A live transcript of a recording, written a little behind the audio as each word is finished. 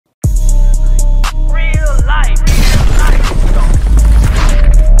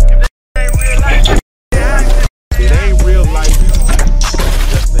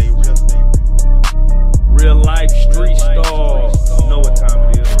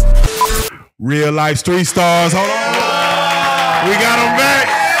Real life street stars. Hold on. We got them back.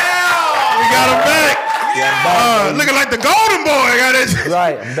 We got them back. Looking like the golden boy. Got it.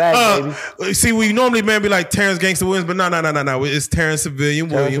 Right, I'm back, baby. See, we normally, man, be like Terrance Gangsta Williams, but no. It's Terrance Civilian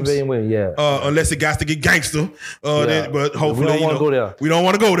Williams. Yeah. Unless it got to get gangster. But hopefully, we don't want to go there. We don't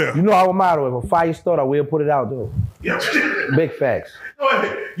want to go there. You know our motto, if a fire start, I will put it out, though. Yeah. Big facts.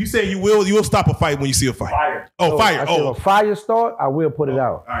 You say you will stop a fight when you see a fight. Fire. Oh, fire. I said, if a fire start, I will put it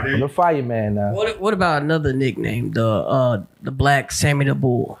out. All right, I'm a fireman now. What about another nickname? The Black Sammy the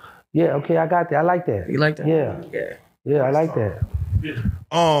Bull. Yeah, okay, I got that. I like that. You like that? Yeah, I like that.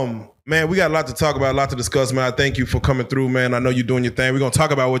 Man, we got a lot to talk about, a lot to discuss, man. I thank you for coming through, man. I know you're doing your thing. We're gonna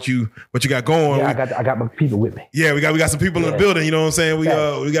talk about what you got going. Yeah, I got my people with me. Yeah, we got some people in the building. You know what I'm saying? We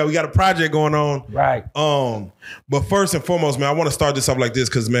got a project going on. Right. But first and foremost, man, I want to start this off like this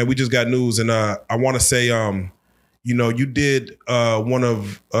because, man, we just got news, and I want to say, you did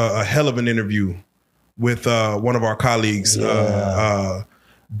a hell of an interview with one of our colleagues,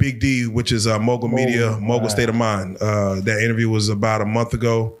 Big D, which is Mogul Media, Mogul State of Mind. That interview was about a month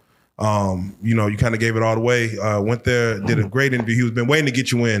ago. You kind of gave it all the way. Went there, did a great interview. He was been waiting to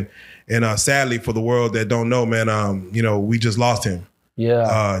get you in, and sadly for the world that don't know, man, we just lost him.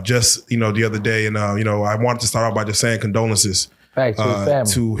 Yeah. The other day, and I wanted to start off by just saying condolences. Thanks to his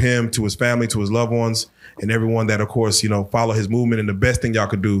family. To him, to his family, to his loved ones, and everyone that, of course, follow his movement. And the best thing y'all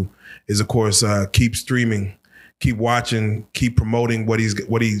could do is, of course, keep streaming, keep watching, keep promoting what he's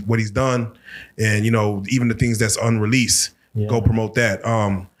done, and even the things that's unreleased. Yeah. Go promote that.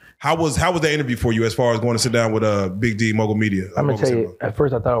 How was that interview for you as far as going to sit down with Big D, Mogul Media? I'm gonna tell you. At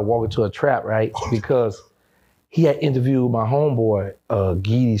first, I thought I was walking to a trap, right? Because he had interviewed my homeboy,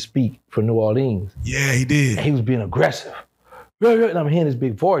 Geedy Speak from New Orleans. Yeah, he did. And he was being aggressive. And I'm hearing his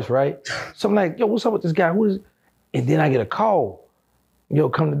big voice, right? So I'm like, yo, what's up with this guy? And then I get a call.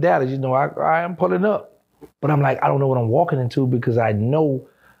 Come to Dallas. I'm pulling up. But I'm like, I don't know what I'm walking into because I know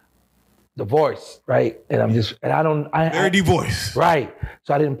the voice, right? And very deep voice. Right.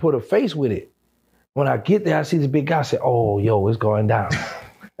 So I didn't put a face with it. When I get there, I see this big guy. I say, oh, yo, it's going down.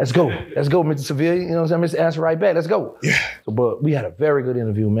 Let's go, Mr. Civilian. You know what I'm saying? Mr. Answer right back. Let's go. Yeah. But we had a very good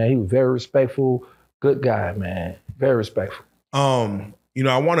interview, man. He was very respectful. Good guy, man. Very respectful. I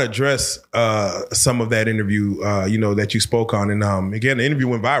want to address some of that interview, that you spoke on. And again, the interview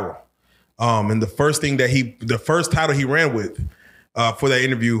went viral. And the first title he ran with for that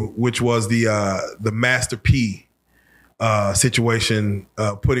interview, which was the Master P situation,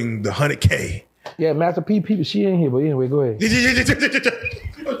 puting the 100K. Yeah, Master P people, she ain't here, but anyway, go ahead.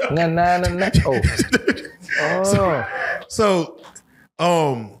 So,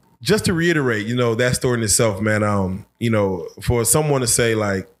 just to reiterate, that story in itself, man, for someone to say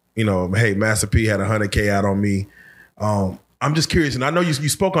like, hey, Master P had 100K out on me. I'm just curious, and I know you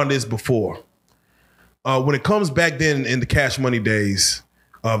spoke on this before. When it comes back then in the Cash Money days,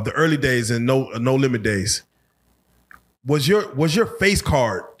 of the early days and no limit days, was your face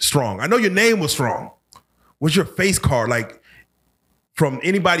card strong? I know your name was strong. Was your face card like from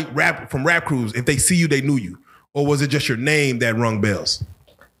anybody from rap crews? If they see you, they knew you, or was it just your name that rung bells?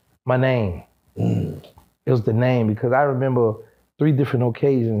 My name. It was the name because I remember 3 different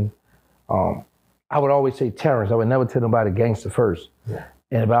occasions. I would always say Terrance. I would never tell nobody Gangsta first. Yeah.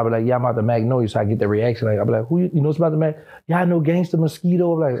 And if I be like, yeah, I'm out the Magnolia, so I get the reaction. Like, I'll be like, who you know what's about the Mag? Yeah, I know Gangsta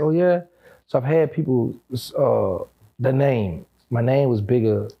Mosquito. I'm like, oh yeah. So I've had people, the name. My name was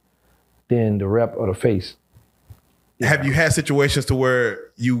bigger than the rep or the face. Yeah. Have you had situations to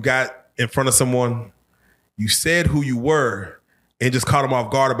where you got in front of someone, you said who you were, and just caught them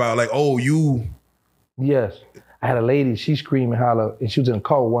off guard about like, oh, you? Yes. I had a lady, she screamed and hollered, and she was in a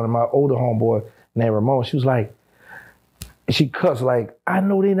car with one of my older homeboys named Ramon. She was like, she cussed like, I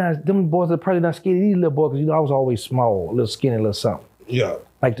know them boys are probably not skinny, these little boys, because I was always small, a little skinny, a little something. Yeah.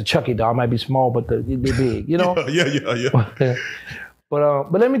 Like the Chucky doll, I might be small, but they're big, Yeah.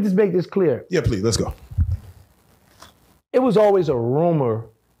 But let me just make this clear. Yeah, please, let's go. It was always a rumor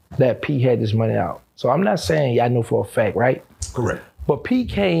that P had this money out. So I'm not saying I know for a fact, right? Correct. But P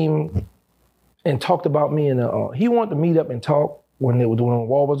came and talked about me, and he wanted to meet up and talk when the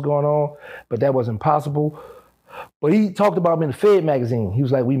war was going on, but that wasn't possible. But he talked about me in the Fed magazine. He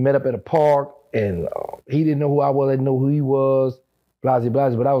was like, we met up at a park, and he didn't know who I was, I didn't know who he was, blah, blah, blah.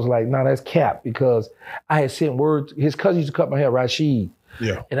 But I was like, nah, that's cap, because I had sent word. His cousin used to cut my hair, Rashid.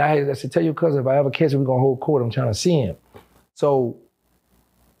 Yeah. And I said, tell your cousin, if I ever catch him, we're going to hold court. I'm trying to see him. So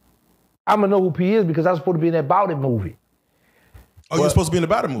I'm going to know who P is because I was supposed to be in that Bout It movie. Oh, you were supposed to be in the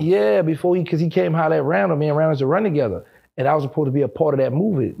Bout It movie? Yeah, because he came holler at Randall. Me and Randall used to run together. And I was supposed to be a part of that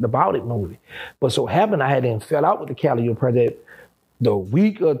movie, the Bout It movie. But so happened I had then fell out with the Cali Project the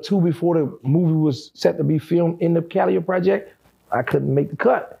week or two before the movie was set to be filmed in the Calio project, I couldn't make the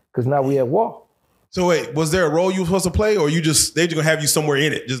cut because now we at war. So wait, was there a role you were supposed to play, or they just gonna have you somewhere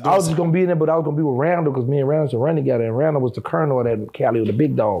in it? I was just gonna be in there, but I was gonna be with Randall because me and Randall used to run together, and Randall was the colonel of that Calio, the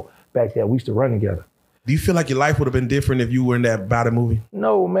big dog back there. We used to run together. Do you feel like your life would have been different if you were in that Body movie?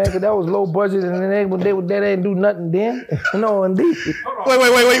 No, man, because that was low budget, and they didn't do nothing then. No, indeed.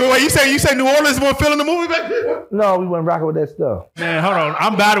 Wait. You say New Orleans wasn't feeling the movie back then? No, we wasn't rocking with that stuff. Man, hold on.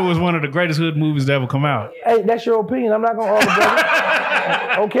 I'm Body was one of the greatest hood movies to ever come out. Hey, that's your opinion. I'm not gonna argue,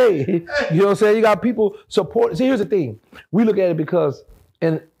 brother. Okay, you know what I'm saying? You got people support. See, here's the thing. We look at it because,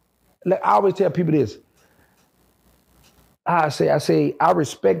 and like I always tell people this. I say, I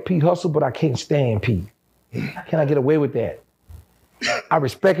respect Pete hustle, but I can't stand Pete. Can I get away with that? I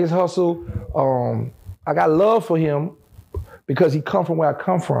respect his hustle. I got love for him because he come from where I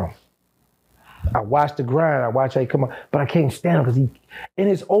come from. I watch the grind. I watch how he come up, but I can't stand him because he, in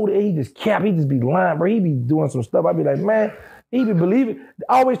his old age, he just be lying, bro. He be doing some stuff. I be like, man, he be believing.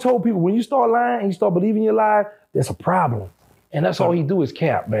 I always told people, when you start lying and you start believing your lie, there's a problem. And that's all he do is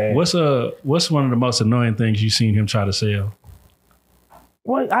cap, man. What's one of the most annoying things you've seen him try to sell?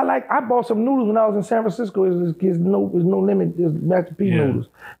 Well, I bought some noodles when I was in San Francisco. It's no limit. It's Master P noodles.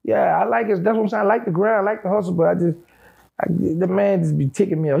 Yeah, I like it. That's what I'm saying. I like the grind. I like the hustle, but the man just be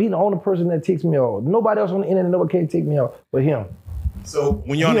ticking me off. He's the only person that ticks me off. Nobody else on the internet, nobody can tick me off but him. So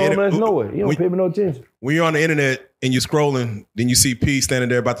when you're on the internet, he don't pay me no attention. When you're on the internet and you're scrolling, then you see P standing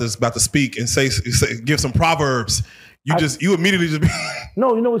there about to speak and say give some proverbs. You immediately just be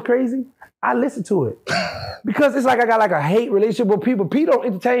No, you know what's crazy? I listen to it because it's like I got like a hate relationship with people. Pete don't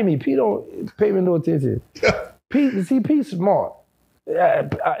entertain me. Pete don't pay me no attention. Pete's smart.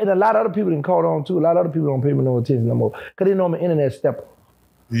 And a lot of other people didn't caught on too. A lot of other people don't pay me no attention no more because they know I'm an internet stepper.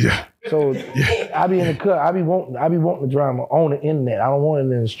 Yeah. So I be in the cut. I be wanting the drama on the internet. I don't want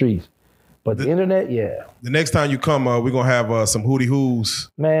it in the streets. But the internet, yeah. The next time you come, we're gonna have some hootie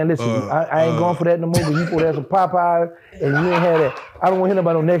hoos. Man, listen, I ain't going for that no more. But you put that some Popeyes, and you ain't had that. I don't want to hear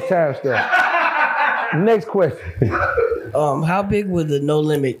about no next time stuff. Next question. How big were the No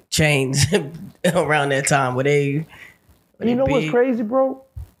Limit chains around that time? Were they? You know what's crazy, bro?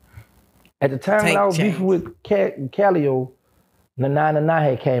 At the time when I was beefing with Calio, the 9 and 9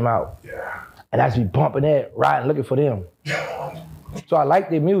 had came out. Yeah. And I used to be bumping that, riding, looking for them. So I like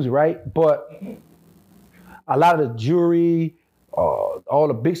their music, right? But a lot of the jewelry, all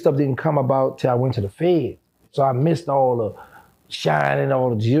the big stuff didn't come about till I went to the Fed. So I missed all the shine and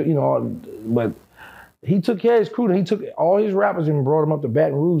all the, but he took care of his crew and he took all his rappers and brought them up to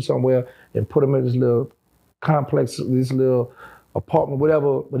Baton Rouge somewhere and put them in this little complex, this little apartment,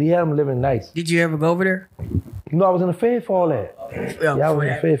 whatever. But he had them living nice. Did you ever go over there? No, I was in the Fed for all that. Yeah, I was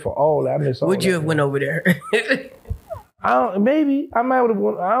in the Fed for all that. I missed all that. Would you have went over there? Maybe I might would have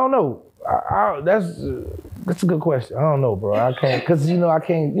won. I don't know. That's a good question. I don't know, bro. I can't because I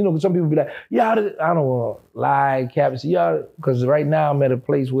can't. Cause some people be like, yeah, I don't want to lie, cap. Yeah, because right now I'm at a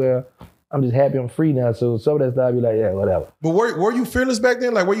place where I'm just happy I'm free now. So some of that stuff I be like, yeah, whatever. But were you fearless back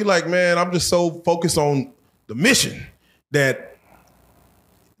then? Like, were you like, man, I'm just so focused on the mission that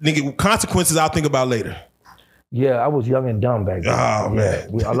nigga consequences I'll think about later. Yeah, I was young and dumb back then. Oh man,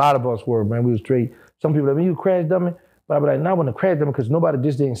 a lot of us were, man. We was straight. Some people like, you crash dummy. But I'd be like, no, I want to crash them because nobody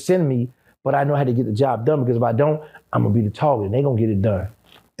just didn't send me, but I know how to get the job done because if I don't, I'm going to be the target and they're going to get it done.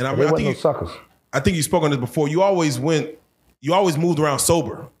 And they wasn't no suckers. I think you spoke on this before. You always moved around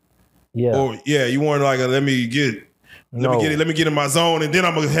sober. Yeah. Or you weren't like, let me get in my zone and then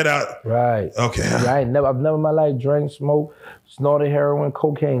I'm going to head out. Right. Okay. Yeah, I've never in my life drank, smoked, snorted heroin,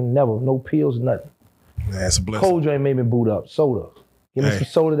 cocaine, never. No pills, nothing. That's a blessing. Cold drink made me boot up. Soda. Give me some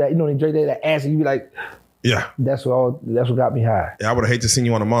soda that, they drink that acid, you be like, yeah, that's what got me high. Yeah, I would have hated to see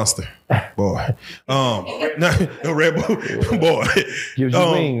you on a Monster, boy. No Red Bull, boy. Gives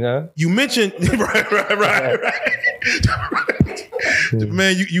you wings, huh? You mentioned right.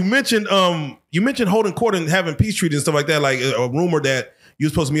 Man, you mentioned holding court and having peace treaties and stuff like that. Like a rumor that you were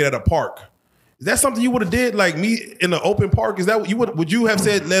supposed to meet at a park. Is that something you would have did? Like meet in an open park? Is that what you would you have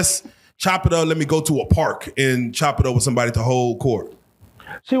said? Let's chop it up. Let me go to a park and chop it up with somebody to hold court.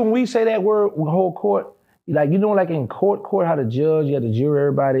 See, when we say that word, hold court. Like, like in court, how the judge, you have to jury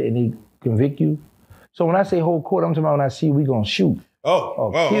everybody and they convict you. So when I say hold court, I'm talking about when I see we gonna shoot. Kill.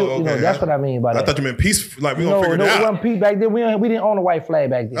 Okay. That's what I mean by that. I thought you meant peace, like we gonna figure it out. No, it wasn't peace back then. We didn't own a white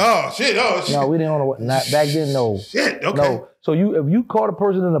flag back then. Oh, shit. No, we didn't own not back then, no. Shit, okay. No. So if you caught a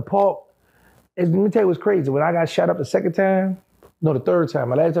person in the park, let me tell you what's crazy. When I got shot up the third time,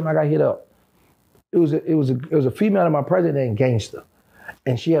 my last time I got hit up, it was a female in my president named Gangsta.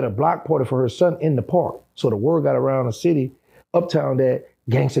 And she had a block party for her son in the park. So the word got around the city uptown that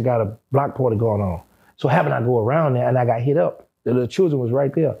Gangsta got a block party going on. So happened I go around there and I got hit up. The little children was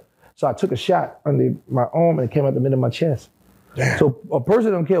right there. So I took a shot under my arm and it came out the middle of my chest. Damn. So a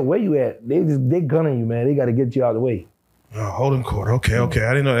person don't care where you at. They gunning you, man. They got to get you out of the way. Holding court. Okay. I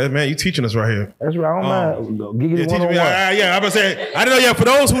didn't know that, man. You teaching us right here. That's right. I don't mind. Giggity teaching me. Yeah, I'm gonna say. I didn't know. Yeah, for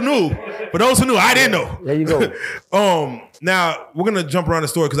those who knew, I didn't know. There you go. Now we're gonna jump around the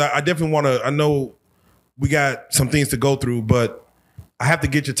story because I definitely want to. I know we got some things to go through, but I have to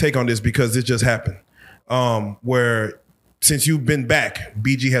get your take on this because this just happened. Where since you've been back,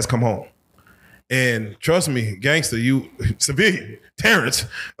 BG has come home. And trust me, Gangsta, you, civilian, Terrance,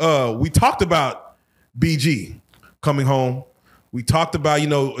 we talked about BG coming home. We talked about,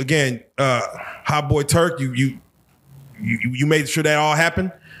 again, Hot Boy Turk, you made sure that all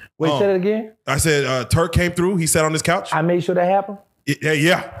happened. Wait, say that again? I said Turk came through. He sat on this couch. I made sure that happened?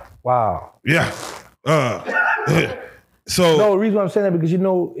 Yeah. Wow. Yeah. So no, the reason why I'm saying that because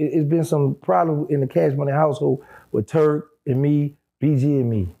it's been some problem in the Cash Money household with Turk and me, BG and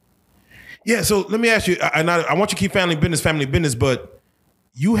me. Yeah, so let me ask you, and I want you to keep family business, but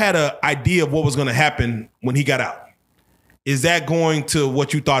you had an idea of what was going to happen when he got out. Is that going to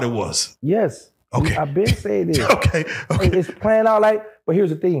what you thought it was? Yes. Okay. I've been saying this. Okay. It's playing out but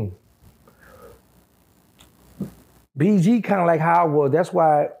here's the thing. BG kind of like how I was. That's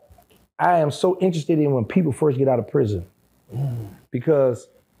why I am so interested in when people first get out of prison. Because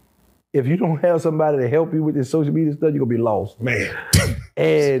if you don't have somebody to help you with this social media stuff, you're going to be lost. Man.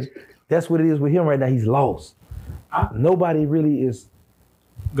 And that's what it is with him right now. He's lost. Nobody really is.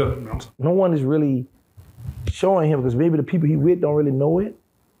 No one is really showing him because maybe the people he with don't really know it.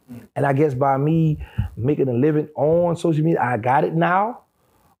 And I guess by me making a living on social media, I got it now.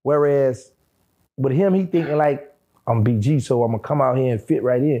 Whereas with him, he thinking like, I'm BG, so I'm going to come out here and fit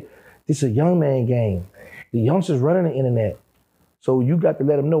right in. This is a young man game. The youngsters running the internet. So you got to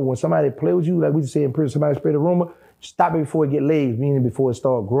let them know when somebody play with you, like we just say in prison, somebody spread a rumor, stop it before it get legs, meaning before it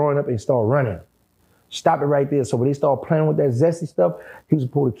start growing up and start running. Stop it right there. So when they start playing with that zesty stuff, he was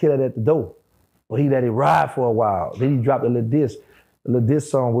supposed to kill it at the door. But he let it ride for a while. Then he dropped a little diss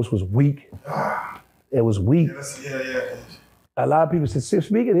song, which was weak. It was weak. Yeah. A lot of people said,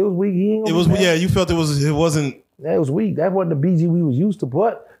 speaking, it was weak. He ain't gonna yeah, you felt it wasn't. It was weak. That wasn't the BG we was used to.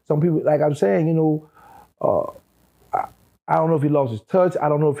 But some people, like I'm saying, I don't know if he lost his touch. I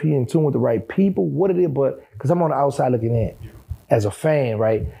don't know if he in tune with the right people, what it is, but because I'm on the outside looking in as a fan,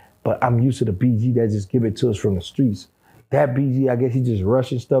 right? But I'm used to the BG that just give it to us from the streets. That BG, I guess he just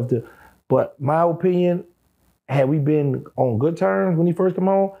rushing stuff to, but my opinion, had we been on good terms when he first come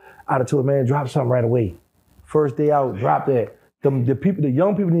on, I'd have told him, man, drop something right away. First day out, drop that. The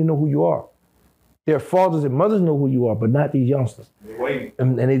young people need to know who you are. Their fathers and mothers know who you are, but not these youngsters.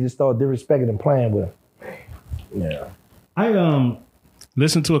 And they just start disrespecting and playing with him. Yeah. I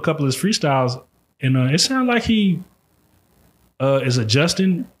listened to a couple of his freestyles, and it sounds like he is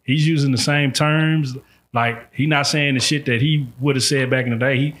adjusting. He's using the same terms. Like, he not saying the shit that he would have said back in the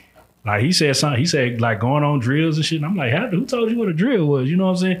day. He said something. He said, like, going on drills and shit. And I'm like, who told you what a drill was? You know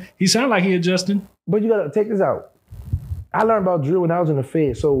what I'm saying? He sounded like he adjusting. But you got to take this out. I learned about drill when I was in the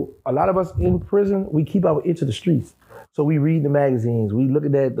Fed. So a lot of us in prison, we keep our ear to the streets. So we read the magazines. We look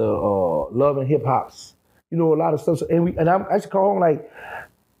at that, the Love and Hip Hops. A lot of stuff. So, and I used to call him I used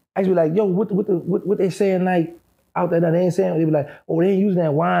to be like, yo, what they saying like out there? They ain't saying. They be like, oh, they ain't using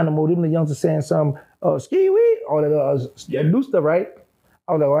that wine no more. Them the youngsters saying some ski weed, all that new stuff, right?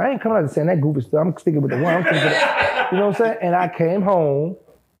 I was like, well, I ain't coming out and saying that goofy stuff. I'm sticking with the wine. You know what I'm saying? And I came home,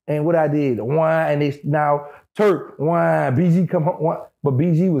 and what I did, wine, and they now Turk, wine, BG come home, wine. But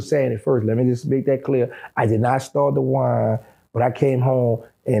BG was saying it first. Let me just make that clear. I did not start the wine, but I came home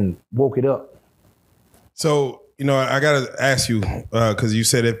and woke it up. So, I got to ask you, because you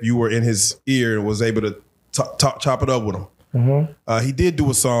said if you were in his ear and was able to chop it up with him. Mm-hmm. He did do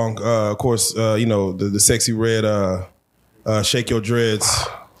a song, of course, the Sexy Red, Shake Your Dreads.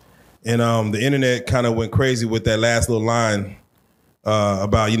 And the internet kind of went crazy with that last little line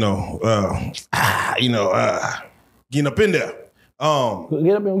about, getting up in there.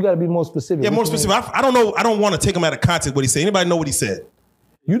 Get up and we got to be more specific. Yeah, more specific. I don't know. I don't want to take him out of context what he said. Anybody know what he said?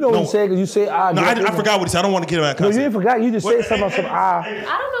 You know what he said because you said, I forgot what he said. I don't want to get him out of context. No, you didn't forget. You just said something about some, I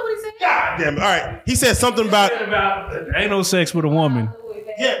don't know what he said. God damn it. All right. He said something about ain't no sex with a woman.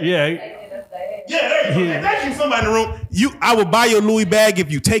 Yeah. Yeah, there you go. Thank you, somebody in the room. I will buy your Louis bag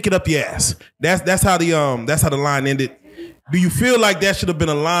if you take it up your ass. That's how the line ended. Do you feel like that should have been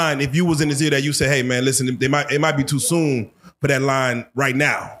a line if you was in his ear that you said, hey man, listen, it might be too soon for that line right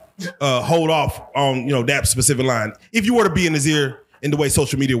now. Hold off on that specific line. If you were to be in his ear in the way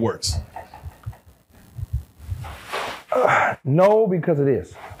social media works. No, because of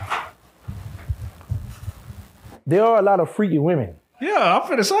this. There are a lot of freaky women. Yeah, I'm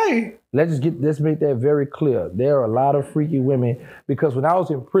finna say. Let's make that very clear. There are a lot of freaky women because when I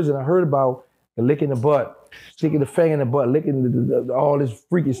was in prison, I heard about the licking the butt, sticking the finger in the butt, licking all this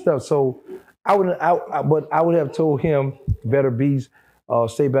freaky stuff. So I would have told him better beats,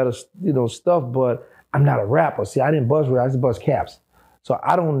 say better, stuff. But I'm not a rapper. See, I didn't buzz rap. I just buzz caps. So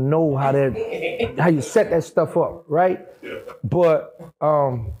I don't know how you set that stuff up, right? But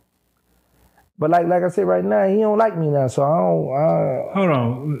like I said right now, he don't like me now, so I don't. Hold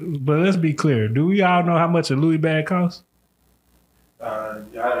on, but let's be clear. Do we all know how much a Louis bag costs? We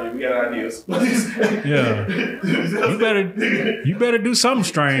got ideas. Yeah, you better do something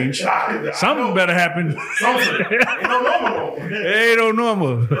strange. Something better happen. Ain't no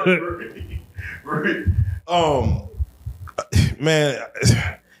normal. Man,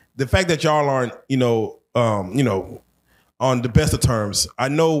 the fact that y'all aren't, on the best of terms. I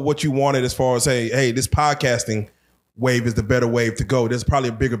know what you wanted as far as, hey, this podcasting wave is the better wave to go. There's probably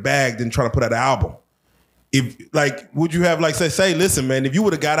a bigger bag than trying to put out an album. If would you have say, listen, man, if you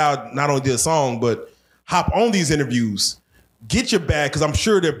would have got out, not only did a song, but hop on these interviews, get your bag, because I'm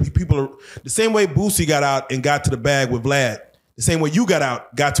sure that people are the same way Boosie got out and got to the bag with Vlad, the same way you got to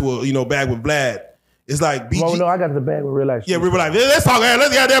a bag with Vlad. It's like BG. Oh no, I got to the bag with Real Life. Yeah, Real Life. Let's talk.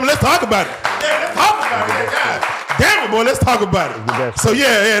 Let's talk about it. Yeah, let's talk about it. God damn it, boy. Let's talk about it. So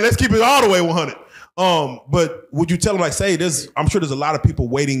yeah, let's keep it all the way 100. But would you tell them I'm sure there's a lot of people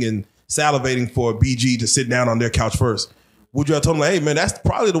waiting and salivating for BG to sit down on their couch first. Would you have told them hey man, that's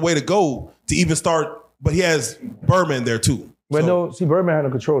probably the way to go to even start? But he has Birdman there too. Well, no, see, Birdman had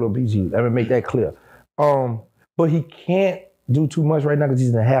no control of BG. Let me make that clear. But he can't do too much right now because he's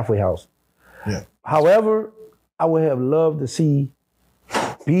in the halfway house. Yeah. However, I would have loved to see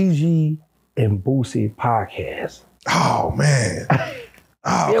BG and Boosie podcast. Oh man.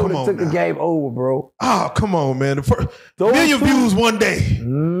 Oh, it would have took the game over, bro. Oh, come on, man. The first million views one day.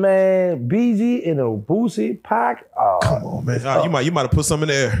 Man, BG and a Boosie podcast. Oh, come on, man. You might have put some in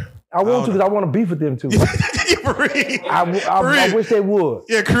there. I want to because I want to beef with them too. I wish they would.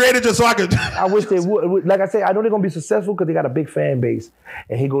 Yeah, create it just so I could. I wish they would. Like I said, I know they're gonna be successful because they got a big fan base.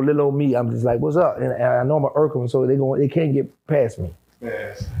 And he go little old me. I'm just like, what's up? And I know I'm an irk them, so they can't get past me.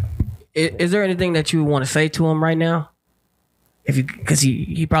 Yes. Is there anything that you want to say to him right now? Because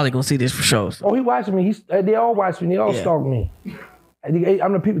he probably gonna see this for shows. Oh, he watching me. They all watch me. They all stalk me.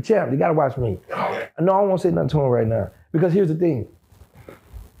 I'm the people champ. They gotta watch me. No, I don't want to say nothing to him right now because here's the thing.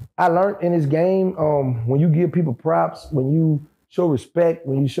 I learned in this game, when you give people props, when you show respect,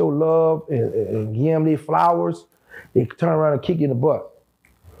 when you show love and give them their flowers, they turn around and kick you in the butt.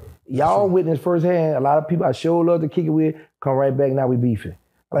 Y'all witness firsthand, a lot of people I show love to kick it with, come right back, now we beefing.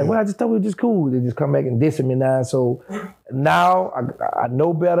 Like, well, I just thought we were just cool. They just come back and diss me now. So now I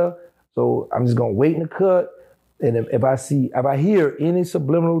know better, so I'm just gonna wait in the cut. And if I hear any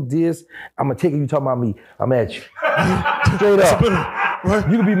subliminal diss, I'm gonna take it. You talking about me? I'm at you. Straight up.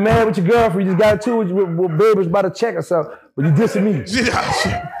 You can be mad with your girlfriend. You just got into it with baby's about to check or something, but you dissing me.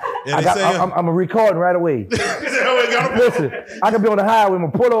 I'm a recording right away. Listen, I can be on the highway.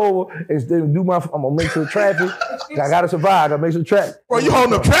 I'm gonna pull over and I'm gonna make sure traffic. I gotta survive. I gotta make sure traffic. Bro, you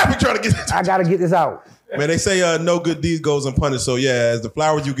holding up traffic trying to get. I gotta get this out. Man, they say no good deed goes unpunished. So yeah, as the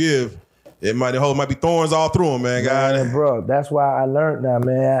flowers you give. It might be thorns all through them, man. God, man, bro, that's why I learned now,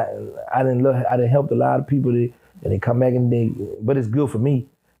 man. I didn't help a lot of people, and they come back but it's good for me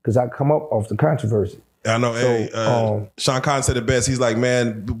because I come up off the controversy. I know. So, Sean Conn said it best. He's like,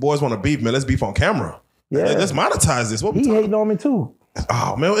 man, the boys want to beef, man. Let's beef on camera. Yeah, let's monetize this. He hating on me too.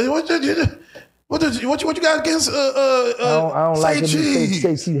 Oh man, what you got against? I don't like him to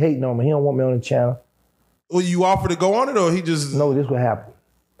say he's hating on me. He don't want me on the channel. Well, you offer to go on it, or he just no? This what happened.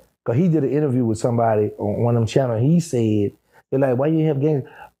 Cause he did an interview with somebody on one of them channels. He said, they're like, why you have games?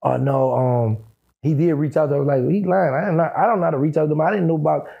 Oh no, he did reach out to him. I was like, he's lying. I don't know how to reach out to him. I didn't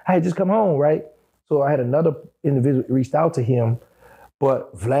know I had just come home, right? So I had another individual reached out to him,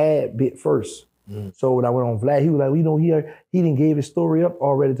 but Vlad bit first. So when I went on Vlad, he was like, he didn't give his story up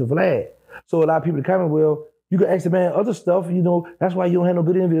already to Vlad. So a lot of people comment, well, you can ask the man other stuff, that's why you don't have no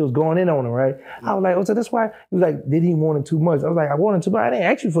good interviews going in on him, right? I was like, oh, so that's why. He was like, did he want it too much? I was like, I wanted too much. I didn't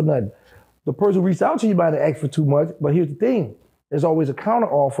ask you for nothing. The person who reached out to you might have asked for too much, but here's the thing. There's always a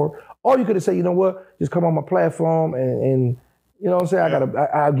counter offer. Or you could have said, you know what, just come on my platform and you know what I'm saying?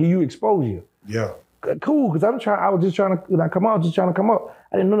 I'll give you exposure. Yeah. Cool, because I was just trying to, when I come out, just trying to come up.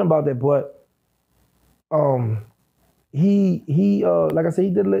 I didn't know nothing about that, but he like I said, he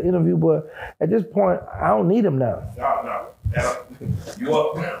did a little interview, but at this point, I don't need him now. No. You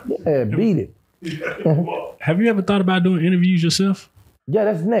up? Yeah, beat it. Have you ever thought about doing interviews yourself? Yeah,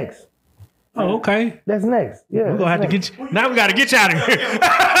 that's next. Oh, okay. That's next. Yeah, We're gonna have to get you. Now we gotta get you out of here.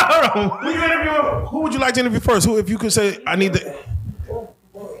 Hold on. Who would you like to interview first? Who, if you could say, I need the.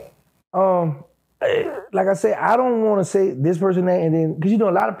 Like I said, I don't want to say this person that, and then because a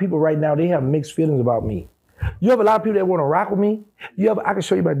lot of people right now they have mixed feelings about me. You have a lot of people that want to rock with me. I can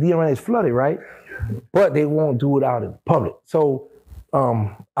show you my DM is flooded, right? But they won't do it out in public. So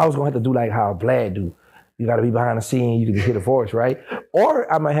I was gonna have to do like how Vlad do. You got to be behind the scene. You can just hear the voice, right?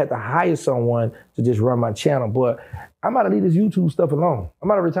 Or I might have to hire someone to just run my channel. But I'm about to leave this YouTube stuff alone. I'm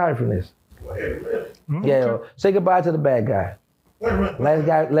about to retire from this. Okay. Yeah, say goodbye to the bad guy.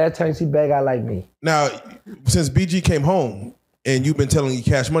 Last time you see bad guy like me. Now, since BG came home and you've been telling your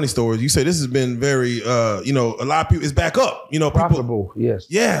Cash Money stories, you say this has been very, a lot of people, it's back up. Profitable, yes.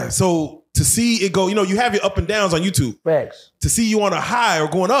 Yeah, so to see it go, you have your up and downs on YouTube. Facts. To see you on a high or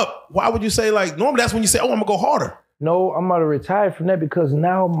going up, why would you say normally that's when you say, oh, I'm gonna go harder. No, I'm gonna retire from that because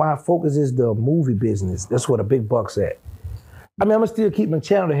now my focus is the movie business. That's where the big bucks at. I mean, I'm gonna still keep my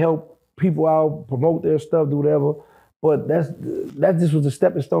channel to help people out, promote their stuff, do whatever. But that just was a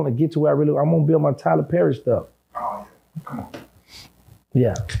stepping stone to get to where I'm gonna build my Tyler Perry stuff. Oh, come on.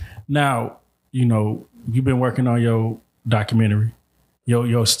 Yeah. Now, you've been working on your documentary,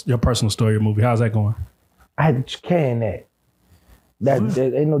 your personal story movie. How's that going? I had to can that. That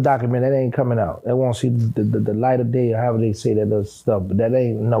ain't no document. That ain't coming out. They won't see the light of day or however they say that other stuff. But that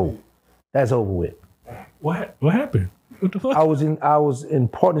ain't That's over with. What happened? What the fuck? I was in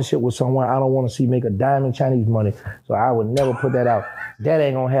partnership with someone I don't want to see make a dime in Chinese money, so I would never put that out. That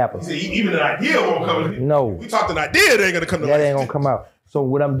ain't gonna happen. See, even an idea won't come. No. We talked an idea, that ain't gonna come. That ain't gonna come out. So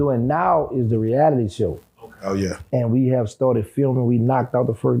what I'm doing now is the reality show. Oh yeah. And we have started filming. We knocked out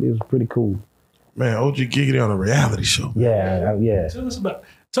the first. It was pretty cool. Man, OG Giggity on a reality show. Yeah, yeah. Tell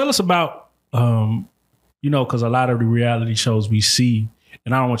us about, because a lot of the reality shows we see,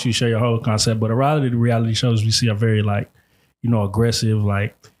 and I don't want you to share your whole concept, but a lot of the reality shows we see are very aggressive,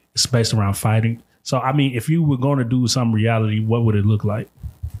 it's based around fighting. So, I mean, if you were going to do some reality, what would it look like?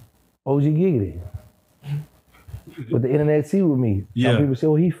 OG Giggity. But the internet see with me. Yeah. Some people say,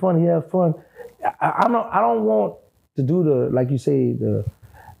 oh, he's funny, he have fun. I don't want to do like you say,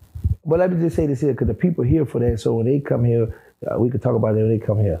 but let me just say this here, because the people here for that, so when they come here, we could talk about it when they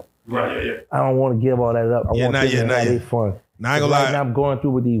come here. Right, yeah. I don't want to give all that up. I want them to have their fun. Now I ain't gonna lie. Right now I'm going through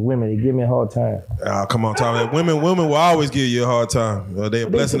with these women. They give me a hard time. Come on, Tom. Women will always give you a hard time. They're a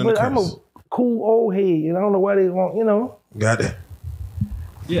blessing and a curse. I'm a cool old head, and I don't know why they want, Got it.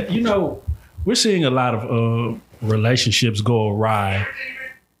 Yeah, we're seeing a lot of relationships go awry.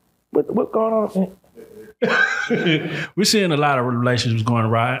 What going on? We're seeing a lot of relationships going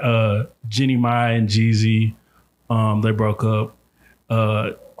awry. Jenny Mai and Jeezy, they broke up.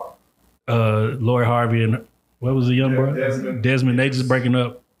 Lori Harvey and what was the young brother? Desmond. They just breaking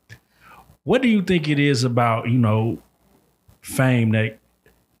up. What do you think it is about, fame that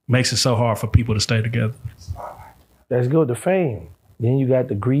makes it so hard for people to stay together? Let's go to fame. Then you got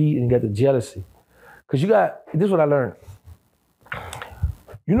the greed and you got the jealousy. Because this is what I learned.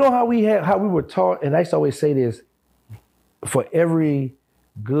 You know how we were taught, and I used to always say this, for every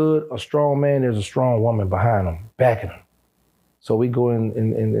good or strong man, there's a strong woman behind him, backing him. So we go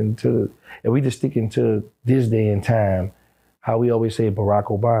into, and we just stick into this day and time, how we always say Barack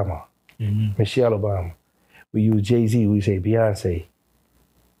Obama, Michelle Obama. We use Jay-Z, we say Beyonce.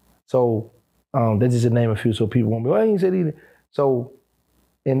 So that's just to name a few, so people won't be, I ain't said either. So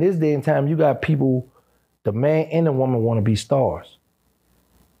in this day and time, you got people, the man and the woman want to be stars.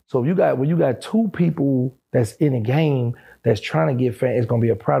 So when you got two people that's in a game that's trying to get fame, it's gonna be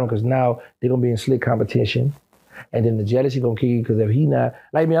a problem because now they're gonna be in slick competition. And then the jealousy gonna kill you because if he not,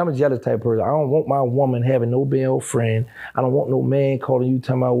 like me, I'm a jealous type person. I don't want my woman having no male friend. I don't want no man calling you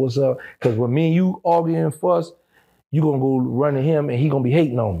talking about what's up. Because when me and you arguing and fuss, you gonna go run to him and he gonna be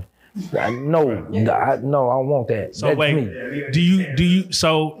hating on me. No, I don't want that. So that's wait, me. do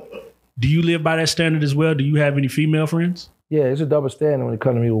you live by that standard as well? Do you have any female friends? Yeah, it's a double standard when it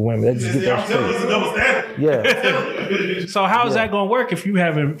comes to me with women. Let's just get that straight. It's a double standard. Yeah. So how is that going to work if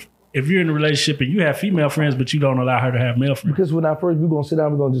you're in a relationship and you have female friends, but you don't allow her to have male friends? Because when we're going to sit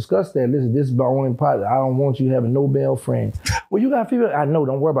down, we're going to discuss that. Listen, this is my only part. I don't want you having no male friends. Well, you got female. I know.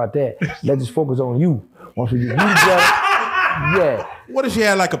 Don't worry about that. Let's just focus on you. Once we get you together, yeah. What if she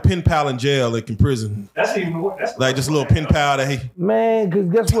had like a pen pal in jail, like in prison? That's even more. Like just a little pen pal that he... Man, because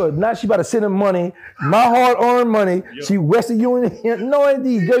guess what? Now she about to send him money, my hard-earned money. Yo. She Western Union. No,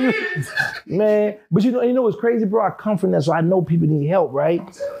 indeed. Man, but you know what's crazy, bro? I come from that, so I know people need help, right?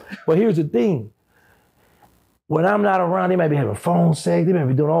 But here's the thing. when I'm not around, they might be having phone sex. They might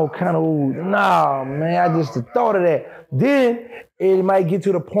be doing all kind of, nah, man, I just the thought of that. Then it might get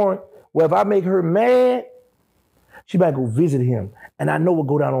to the point where if I make her mad, she might go visit him. And I know what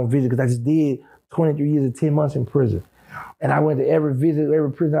go down on visit because I just did 23 years and 10 months in prison. And I went to every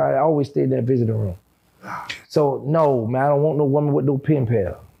prison. I always stayed in that visiting room. So no, man, I don't want no woman with no pen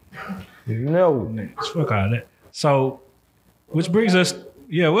pal. No. Fuck all that. So, which brings us,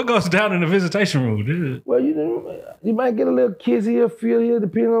 what goes down in the visitation room? Well, you might get a little kiss here, feel here,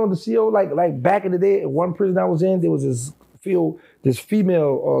 depending on the CO. Like back in the day, one prison I was in, there was this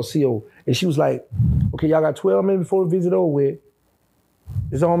female CO, and she was like, okay, y'all got 12 minutes before the visit over with.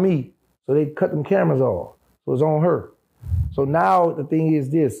 It's on me. So they cut them cameras off. So it's on her. So now the thing is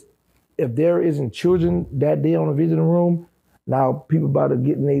this, if there isn't children that day on the visiting room, now people about to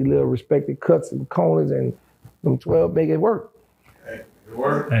get in their little respected cuts and corners and them 12 make it work.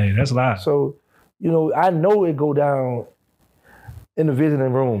 Hey, that's a lot. So, I know it go down in the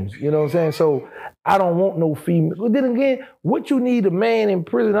visiting rooms. You know what I'm saying? So I don't want no female. But then again, what you need a man in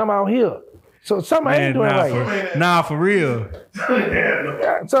prison, I'm out here. So something I ain't doing right. For real.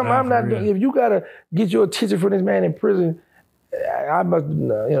 Something I'm not doing. If you gotta get your attention from this man in prison, I must,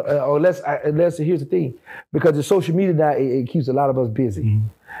 unless here's the thing, because the social media now, it keeps a lot of us busy. Mm-hmm.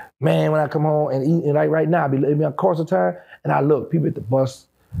 Man, when I come home and eat, and like right now, I be on course of time, and I look, people at the bus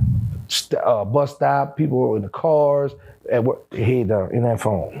stop, people in the cars, at work, their head down in that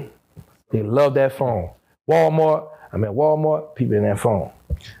phone. They love that phone. Walmart, people in that phone.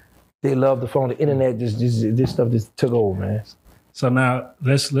 They love the phone. The internet, this stuff just took over, man. So now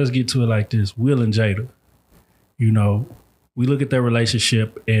let's get to it like this. Will and Jada, we look at their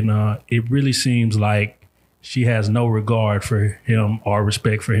relationship, and it really seems like she has no regard for him or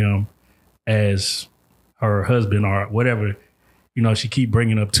respect for him as her husband or whatever. She keep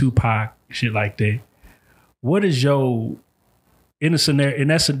bringing up Tupac, shit like that. What is in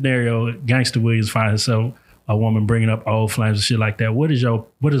that scenario, Gangsta Williams finds herself a woman bringing up old flames and shit like that. What is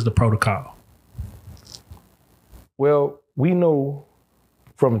the protocol? Well, we know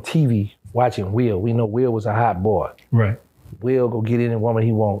from TV watching Will, we know Will was a hot boy. Right. Will go get any woman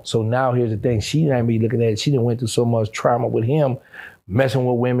he wants. So now here's the thing. She ain't be looking at it. She done went through so much trauma with him, messing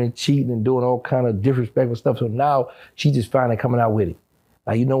with women, cheating and doing all kind of disrespectful stuff. So now she just finally coming out with it.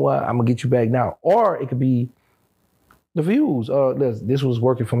 Like, you know what? I'm gonna get you back now. Or it could be the views. This was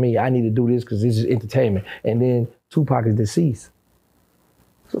working for me. I need to do this because this is entertainment. And then Tupac is deceased.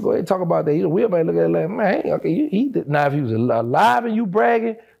 So go ahead and talk about that. Will might look at it like, man, okay, now if he was alive and you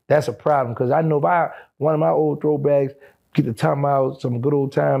bragging, that's a problem. Because I know one of my old throwbacks, get to talking about some good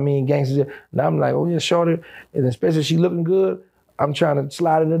old time, me and Gangsta. Now I'm like, oh yeah, shorty. And especially if she looking good, I'm trying to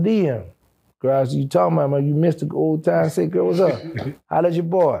slide in the DM. Girl, you talking about, you missed the old time, say, girl, what's up? Holla at your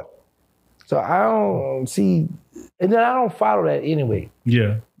boy. So I don't see, and then I don't follow that anyway.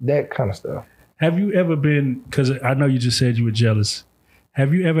 Yeah. That kind of stuff. Have you ever been, because I know you just said you were jealous,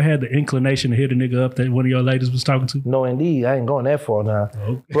 have you ever had the inclination to hit a nigga up that one of your ladies was talking to? No, indeed. I ain't going that far now.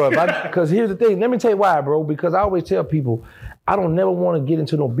 Okay. Bro, because here's the thing. Let me tell you why, bro. Because I always tell people, I don't never want to get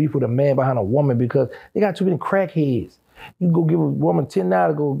into no beef with a man behind a woman because they got too many crackheads. You can go give a woman $10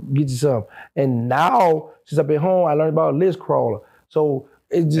 to go get you some. And now, since I've been home, I learned about a list crawler. So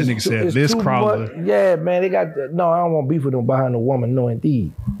it's just, that nigga said list crawler. Much. Yeah, man, I don't want beef with them behind a woman. No,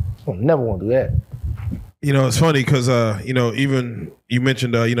 indeed. I never want to do that. It's funny because, even you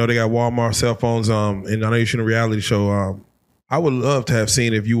mentioned, they got Walmart cell phones. And I know you're shooting a reality show. I would love to have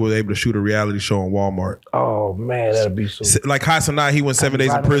seen if you were able to shoot a reality show on Walmart. Oh, man, that'd be so. Like Hassanai, he went 7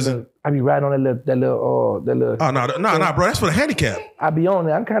 days in prison. I be riding on that little. Oh, no, bro. That's for the handicap. I be on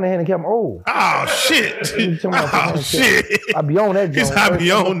that. I'm kind of handicapped. I'm old. Oh, shit. Shit. I be on that joint. I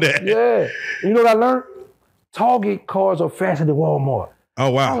be on that. Yeah. You know what I learned? Target cars are faster than Walmart. Oh,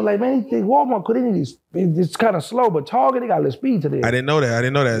 wow. I was like, man, Walmart could it's kind of slow, but Target, they got a little speed to this. I didn't know that. Yeah,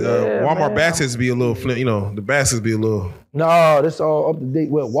 Walmart baskets be a little, the baskets be a little. No, this all up to date.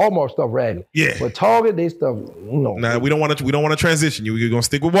 Well, Walmart stuff ragged. Yeah. But Target, they stuff, Nah, we don't want to transition you. We're gonna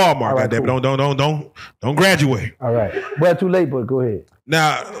stick with Walmart. Right, goddamn. Cool. Don't graduate. All right. Well, too late, but go ahead.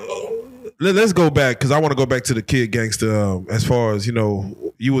 Now, let's go back because I want to go back to the Kid Gangsta. As far as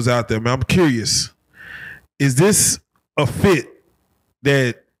you was out there, man. I'm curious. Is this a fit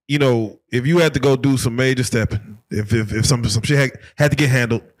that if you had to go do some major stepping, if some shit had to get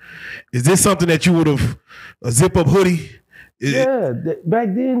handled, is this something that you would have a zip up hoodie? Back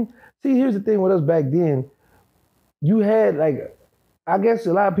then. See, here's the thing with us back then. You had I guess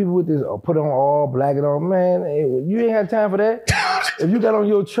a lot of people with this put on all black and all. Man, you ain't had time for that. If you got on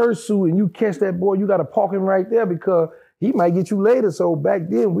your church suit and you catch that boy, you got to park him right there because He might get you later. So back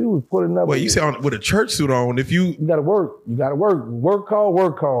then we was putting up. Wait, you say with a church suit on? If you gotta work, work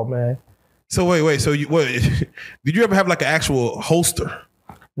call, man. So wait. So did you ever have like an actual holster?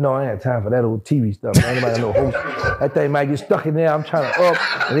 No, I ain't had time for that old TV stuff. Man. Anybody no holster? That thing might get stuck in there. I'm trying to up.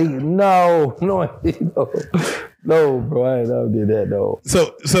 And no, bro. I ain't never did that though.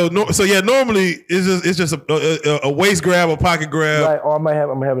 So yeah, normally it's just a waist grab, a pocket grab. Right, or I'm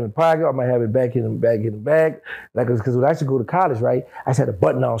having it in the pocket, or I might have it back in the bag. Like, because when I used to go to college, right, I just had a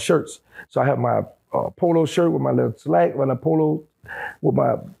button-down shirts. So I have my polo shirt with my little slack, my polo with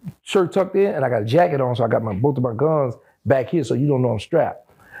my shirt tucked in, and I got a jacket on, so I got both of my guns back here, so you don't know I'm strapped.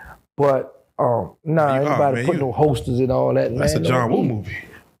 But anybody put no holsters and all that. That's man, a John Woo movie.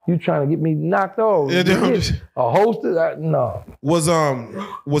 You trying to get me knocked off? Yeah, a holster? No.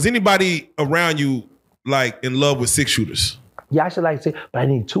 Was anybody around you like in love with 6-shooters? Yeah, I should like to say, but I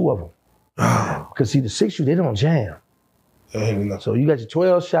need 2 of them. Because see, the 6-shooter, they don't jam. So you got your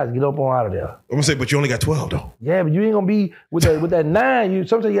 12 shots, get up on out of there. I'm gonna say, but you only got 12 though. Yeah, but you ain't gonna be with that 9.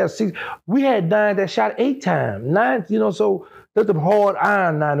 Sometimes you got 6. We had 9 that shot 8 times. 9, so that's the hard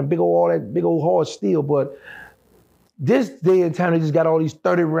iron 9, the big old hard steel. But this day and time, they just got all these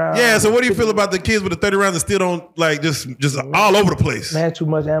 30 rounds. Yeah, so what do you feel about the kids with the 30 rounds that still don't like just all over the place? Man, too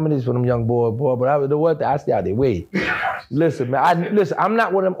much ammunition for them young boy. But I know what, I stay out their way. Listen, man, I'm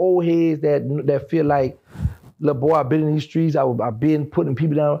not one of them old heads that feel like, look, boy, I've been in these streets. I've been putting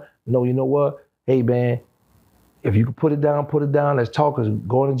people down. No, you know what? Hey, man, if you can put it down, put it down. Let's talk. Cause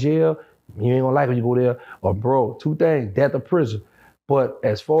going to jail, you ain't gonna like when you go there. Or bro, 2 things: death or prison. But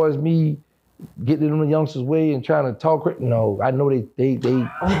as far as me getting in the youngsters' way and trying to talk, no, I know they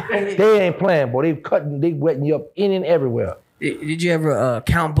ain't playing, boy. They wetting you up in and everywhere. Did you ever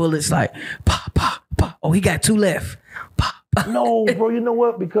count bullets like pop, pop, pop? Oh, he got 2 left. Pop. No, bro, you know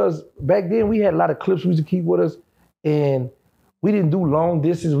what? Because back then we had a lot of clips we used to keep with us, and we didn't do long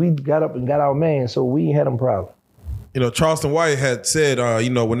distance. We got up and got our man, so we ain't had them problem. Charleston White had said,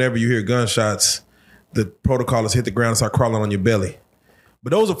 whenever you hear gunshots, the protocol is hit the ground and start crawling on your belly. But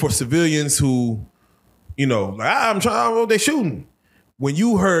those are for civilians who, they shooting. When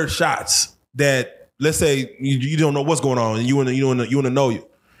you heard shots that, let's say you don't know what's going on and you want to know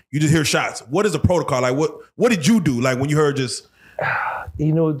you just hear shots. What is the protocol? Like what did you do? Like when you heard just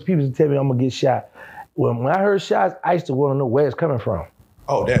people used to tell me I'm gonna get shot. When I heard shots, I used to want to know where it's coming from.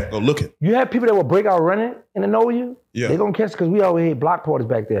 Oh, damn, go looking. You have people that will break out running and they know you. Yeah. They're gonna catch, because we always had block parties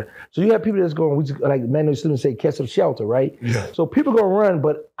back there. So you have people that's going, like Manuel Slim say, catch some shelter, right? Yeah. So people gonna run,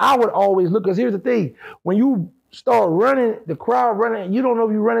 but I would always look, because here's the thing. When you start running, the crowd running, you don't know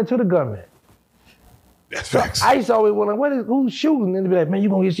if you're running to the gunman. That's facts. I used to always wonder, who's shooting? And they be like, man, you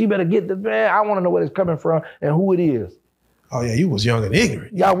better get this, man. I want to know where it's coming from and who it is. Oh, yeah, you was young and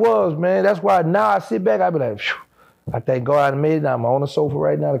ignorant. Yeah, I was, man. That's why now I sit back, I be like, phew. I thank God I made it. I'm on the sofa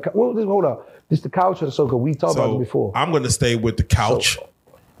right now. Hold up. This the couch or the sofa? We talked about it before. I'm going to stay with the couch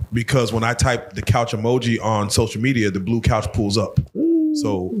because when I type the couch emoji on social media, the blue couch pulls up. Ooh.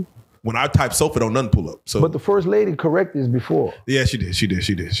 So when I type sofa, don't nothing pull up. So, but the first lady corrected this before. Yeah, she did.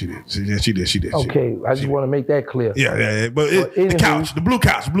 Okay, I just want to make that clear. Yeah. But the couch, the blue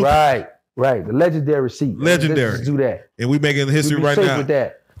couch. Right. The legendary seat. Legendary. Let's do that. And we making history right now. With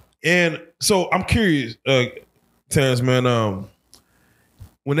that. And so I'm curious, Terrance, man,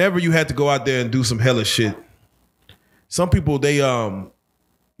 whenever you had to go out there and do some hellish shit, some people, they,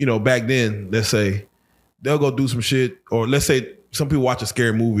 back then, let's say, they'll go do some shit, or let's say some people watch a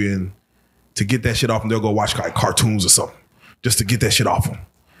scary movie and to get that shit off them, they'll go watch like cartoons or something just to get that shit off them.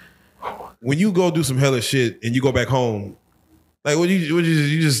 When you go do some hellish shit and you go back home, like, would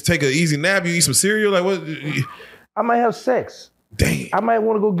you just take an easy nap? You eat some cereal? Like, what? I might have sex. Dang. I might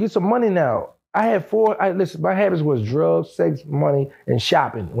want to go get some money now. I had 4. Listen, my habits was drugs, sex, money, and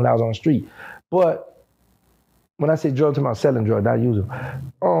shopping when I was on the street. But when I say drugs, I'm about selling drugs, not using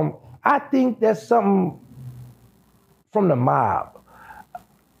them. I think that's something from the mob.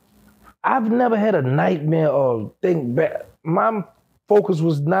 I've never had a nightmare or think back. My focus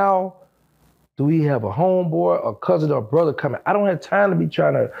was now, do we have a homeboy, a cousin, or a brother coming? I don't have time to be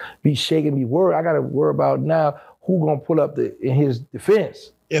trying to be shaking, be worried. I got to worry about now who gonna pull up in his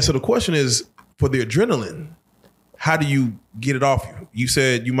defense. Yeah, so the question is, for the adrenaline, how do you get it off you? You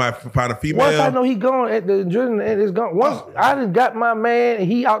said you might find a female. Once I know he gone, the adrenaline is gone. Once I just got my man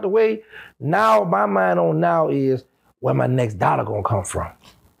and he out the way, now my mind on now is where my next dollar gonna come from.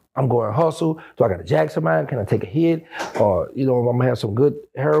 I'm going to hustle. Do I got to jack somebody? Can I take a hit? Or, I'm gonna have some good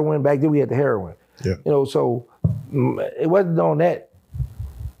heroin. Back then we had the heroin. Yeah. So it wasn't on that.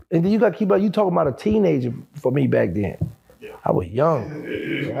 And then you got to keep up, you talking about a teenager for me back then. I was young.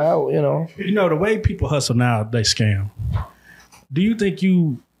 The way people hustle now, they scam. Do you think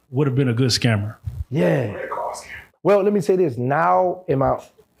you would have been a good scammer? Yeah. Well, let me say this. Now, in my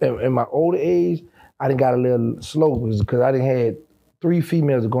older age, I done got a little slow because I done had 3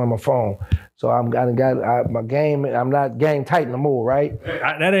 females that go on my phone. So I done got my game. I'm not game tight no more, right?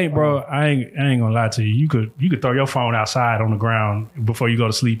 That ain't, bro. I ain't gonna lie to you. You could throw your phone outside on the ground before you go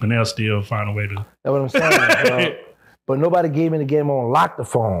to sleep, and they'll still find a way to. That's what I'm saying. But nobody gave me the game on lock the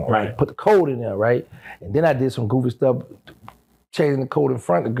phone, right? Put the code in there, right? And then I did some goofy stuff, changing the code in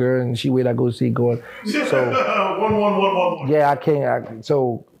front of the girl, and she wait. I go see it going. So 1. Yeah, I can't.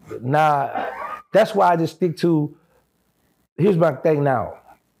 So now, that's why I just stick to. Here's my thing now.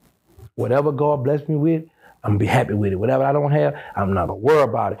 Whatever God bless me with, I'm gonna be happy with it. Whatever I don't have, I'm not gonna worry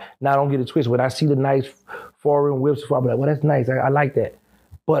about it. Now, don't get it twisted. When I see the nice foreign whips, I'll be like, well, that's nice. I like that.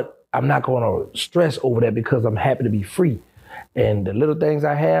 But I'm not gonna stress over that because I'm happy to be free. And the little things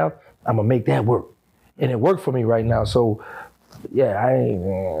I have, I'm gonna make that work. And it worked for me right now. So, yeah,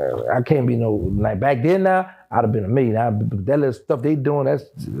 I can't be no, like back then now, I'd have been a million. That little stuff they doing, that's,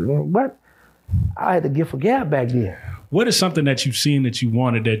 what? I had to get for gab back then. What is something that you've seen that you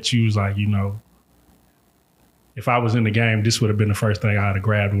wanted that you was like, you know, if I was in the game, this would have been the first thing I'd have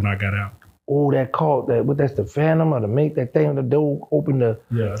grabbed when I got out? Oh, that car, that's the Phantom or the make that thing on the door, open the.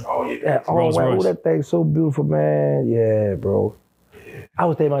 Yeah. Oh, yeah. Oh, that thing's so beautiful, man. Yeah, bro. I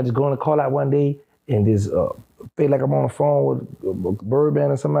was thinking about just going to call out one day and just feel like I'm on the phone with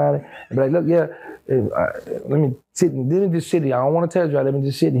Birdman or somebody and be like, look, yeah, let me just sit here. I don't want to tell you, let me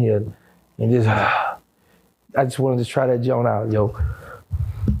just sit in here and just. I just wanted to try that joint out, yo.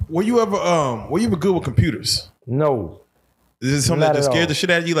 Were you ever good with computers? No. Is it something that scared the shit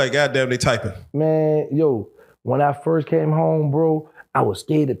out of you? Like, goddamn, they typing. Man, yo, when I first came home, bro, I was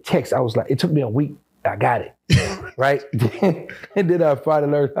scared to text. I was like, it took me a week. I got it, right? And then I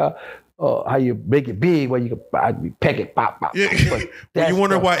finally learned how you make it big, where you can peck it, pop. Yeah. Were you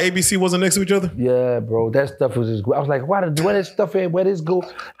wondering why ABC wasn't next to each other? Yeah, bro, that stuff was just. I was like, where this stuff at? Where this go?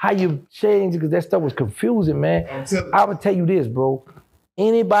 How you change it? Because that stuff was confusing, man. I would tell you this, bro.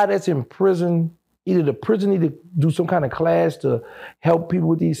 Anybody that's in prison, either the prison need to do some kind of class to help people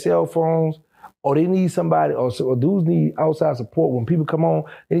with these cell phones, or they need somebody, or dudes need outside support. When people come on,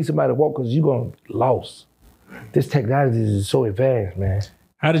 they need somebody to walk because you're going to lost. This technology is so advanced, man.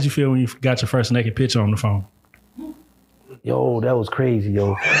 How did you feel when you got your first naked picture on the phone? Yo, that was crazy,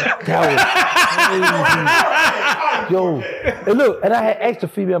 yo. That was crazy. Yo, and look, and I had asked a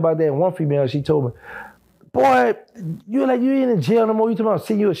female about that, and one female, she told me, boy, you ain't in jail no more. You talking about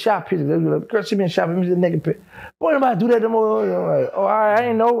seeing you a shop picture. They like, girl, see me in shop, let me see the naked picture. Boy, nobody do that no more. I'm like, oh, all right, I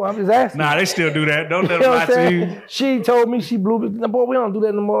ain't know. I'm just asking. Nah, they still do that. Don't let them lie to you. She told me, she blew me. Boy, we don't do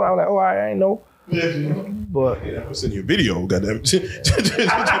that no more. I was like, oh, all right, I ain't know. But I'm sending you a video, goddamn. Shit.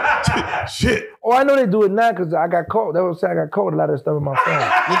 Oh, I know they do it now because I got caught. That was saying I got caught a lot of stuff in my phone.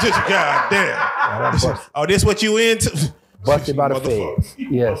 Goddamn. Oh, this what you into? Busted by the feds.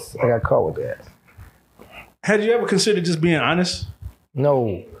 Yes, I got caught with that. Had you ever considered just being honest?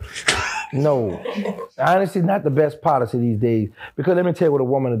 No. Honesty is not the best policy these days. Because let me tell you what a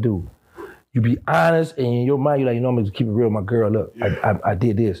woman will do. You be honest, and in your mind, you're like, you know, I'm going to keep it real with my girl. Look, I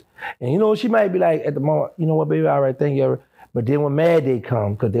did this. And you know, she might be like, at the moment, you know what, baby, all right, thank you. But then when Mad Day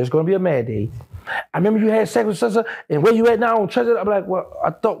comes, because there's going to be a Mad Day, I remember you had sex with sister, and where you at now on treasure? I'm like, well,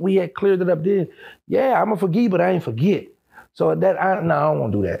 I thought we had cleared it up then. Yeah, I'm going to forgive, but I ain't forget. So that, I don't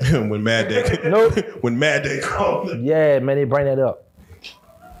want to do that. When Mad Day nope. When Mad Day comes. Yeah, man, they bring that up.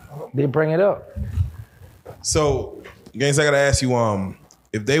 They bring it up. So, Gangsta, I got to ask you,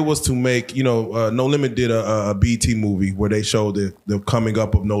 if they was to make, you know, No Limit did a BT movie where they showed the coming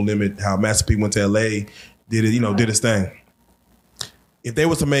up of No Limit, how Master P went to LA, did it, you know, did his thing. If they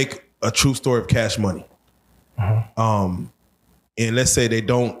was to make a true story of Cash Money, and let's say they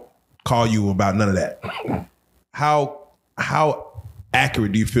don't call you about none of that, how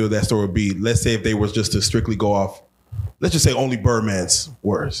accurate do you feel that story would be? Let's say if they was just to strictly go off, let's just say only Birdman's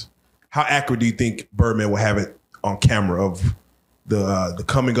words. How accurate do you think Birdman will have it on camera of the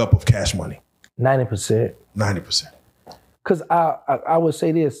coming up of Cash Money? 90%. 90%. Because I would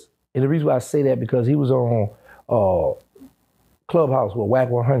say this, and the reason why I say that because he was on Clubhouse with Whack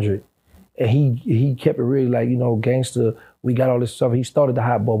 100, and he kept it really like, you know, Gangsta, we got all this stuff. He started the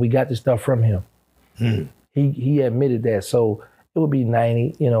hot ball. We got this stuff from him. He admitted that. So it would be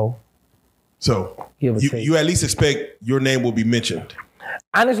 90, you know. So you at least expect your name will be mentioned.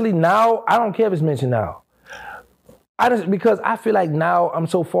 Honestly, now, I don't care if it's mentioned now. Because I feel like now I'm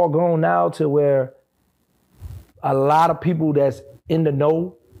so far gone now to where a lot of people that's in the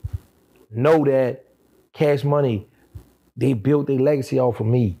know that Cash Money, they built their legacy off of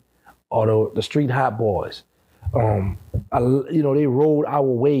me, or the Street Hot Boys, They rode our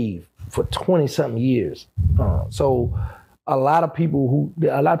wave for 20-something years. So a lot of people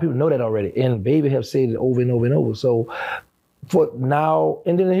know that already, and Baby have said it over and over and over. So for now,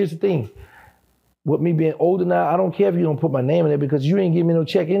 and then here's the thing. With me being older now, I don't care if you don't put my name in there because you ain't give me no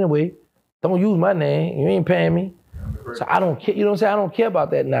check anyway. Don't use my name. You ain't paying me. So I don't care. You know what I'm saying? I don't care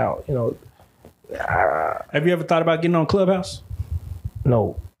about that now. Have you ever thought about getting on Clubhouse?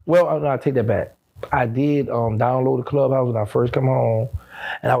 No. Well, no, I take that back. I did download the Clubhouse when I first come home,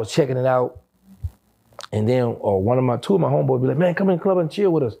 and I was checking it out. And then two of my homeboys be like, "Man, come in the club and chill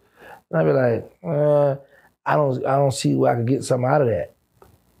with us." And I be like, I don't see where I could get something out of that.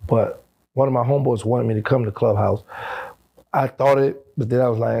 But one of my homeboys wanted me to come to the Clubhouse. I thought it, but then I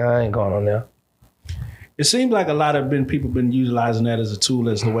was like, I ain't going on there. It seems like a lot of people been utilizing that as a tool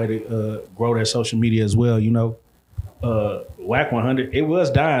as the way to grow their social media as well. Wack 100, it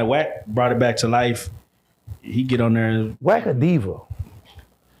was dying. Wack brought it back to life. He get on there. Wack a diva.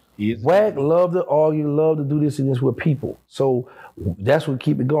 Wack love to argue, love to do this and this with people. So that's what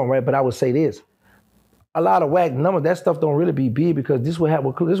keep it going, right? But I would say this. A lot of Wack numbers, that stuff don't really be big because this is why I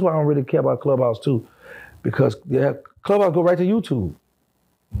don't really care about Clubhouse too. Because Clubhouse go right to YouTube.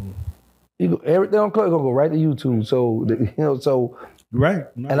 Everything on Clubhouse gonna go right to YouTube. So right.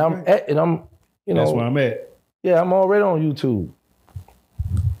 No, and I'm that's where I'm at. Yeah, I'm already on YouTube.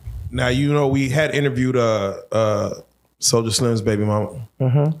 Now we had interviewed Soulja Slim's baby mama.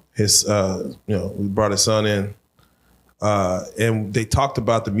 Mm-hmm. His we brought his son in. And they talked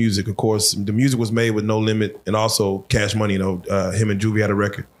about the music. Of course, the music was made with No Limit and also Cash Money. Him and Juvie had a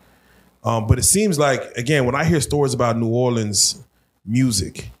record. But it seems like, again, when I hear stories about New Orleans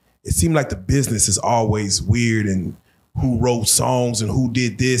music, it seemed like the business is always weird and who wrote songs and who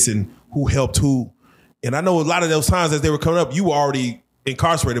did this and who helped who. And I know a lot of those times as they were coming up, you were already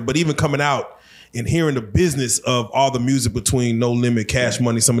incarcerated, but even coming out and hearing the business of all the music between No Limit, Cash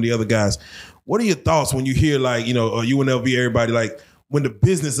Money, some of the other guys, what are your thoughts when you hear UNLV, everybody, like when the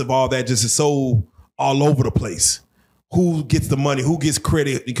business of all that just is so all over the place? Who gets the money? Who gets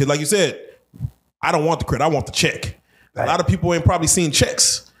credit? Because like you said, I don't want the credit. I want the check. Right. A lot of people ain't probably seen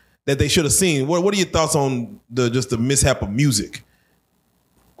checks that they should have seen. What are your thoughts on the mishap of music?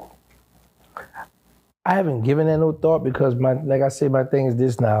 I haven't given that no thought because my thing is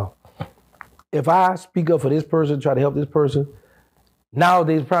this now. If I speak up for this person, try to help this person,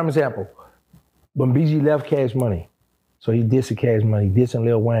 nowadays, prime example, when BG left Cash Money, so he dissing Cash Money, dissing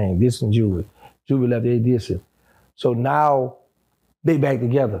Lil Wayne, dissing Juvie. Juvie left, they dissing. So now they back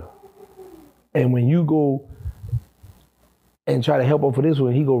together. And when you go and try to help him for this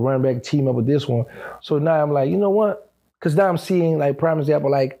one, he go run back, team up with this one. So now I'm like, you know what? Because now I'm seeing, like, prime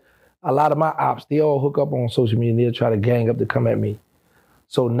example, like a lot of my ops, they all hook up on social media and they'll try to gang up to come at me.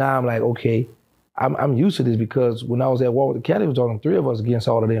 So now I'm like, okay, I'm used to this because when I was at war with the Cali, it was only 3 of us against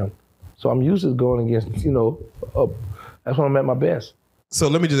all of them. So I'm used to going against, that's when I'm at my best. So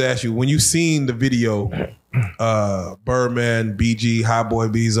let me just ask you, when you seen the video, Birdman, BG, Hot Boy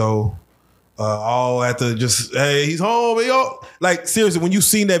Bezo, all at the hey, he's home, yo. Like, seriously, when you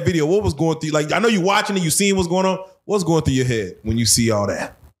seen that video, what was going through? Like, I know you watching it, you seeing what's going on. What's going through your head when you see all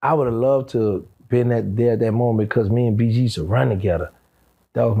that? I would have loved to been there at that moment because me and BG used to run together.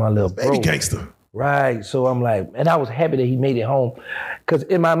 That was my little baby bro. Gangsta. Right. So I'm like, and I was happy that he made it home. Because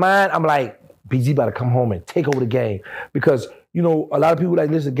in my mind, I'm like, BG about to come home and take over the game. Because, a lot of people like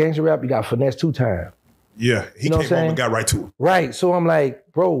listen to gangster rap, you got finesse 2 times. Yeah, he came home and got right to it. Right. So I'm like,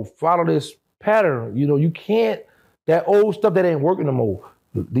 bro, follow this pattern. You can't, that old stuff that ain't working no more.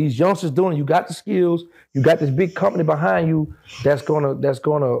 These youngsters doing it, you got the skills, you got this big company behind you that's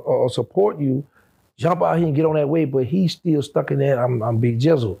gonna support you. Jump out here and get on that way, but he's still stuck in that. I'm Big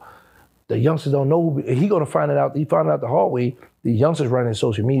Jizzle. The youngsters don't know he gonna find it out. He found out the hard way. The youngsters running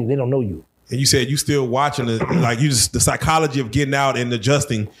social media, they don't know you. And you said you still watching it, like you just the psychology of getting out and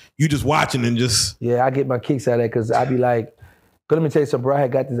adjusting. You just watching and just. Yeah, I get my kicks out of that because I be like, let me tell you something, bro. I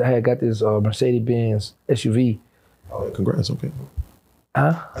had got this Mercedes-Benz SUV. Oh, congrats. Okay.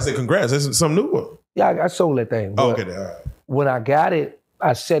 Huh? I said congrats. That's something new. Yeah, I sold that thing. Oh, okay. All right. When I got it,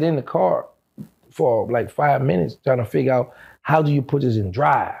 I sat in the car for like 5 minutes trying to figure out how do you put this in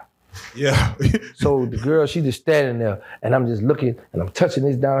drive. Yeah. So the girl, she just standing there, and I'm just looking, and I'm touching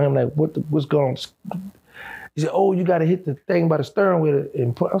this down. I'm like, what's going on? He said, oh, you got to hit the thing by the steering wheel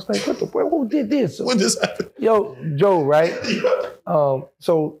and put. I was like, who did this? What just happened? Yo, Joe, right?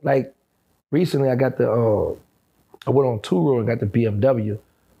 So like recently, I got I went on tour and got the BMW.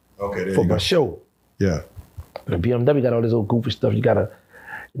 Okay, there for you my go. show. Yeah. The BMW got all this old goofy stuff.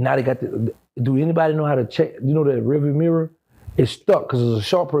 Now they got do anybody know how to check, the rearview mirror? It's stuck because there's a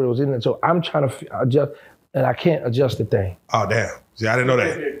sharp part that was in it. So I'm trying to adjust. and I can't adjust the thing. Oh, damn. See, I didn't know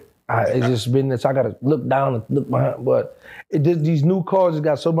that. It's just been this. I gotta look down and look behind. But these new cars has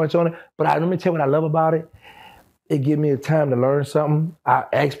got so much on it. But let me tell you what I love about it. It give me a time to learn something. I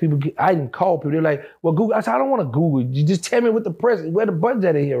ask people. I didn't call people. They're like, "Well, Google." I said, "I don't want to Google. You just tell me what the where the buttons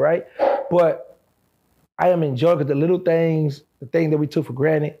at in here, right?" But I am enjoying because the little things, the things that we took for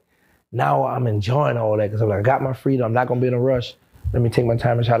granted. Now I'm enjoying all that because I'm like, I got my freedom. I'm not gonna be in a rush. Let me take my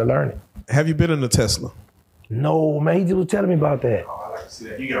time and try to learn it. Have you been in a Tesla? No, man. He just was telling me about that. Oh, I like to see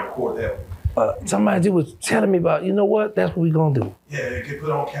that. You gotta record that. Somebody just was telling me about. You know what? That's what we gonna do. Yeah, you can put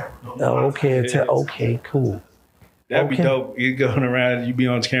it on camera. Okay. Okay. Cool. That'd be dope. You going around, you be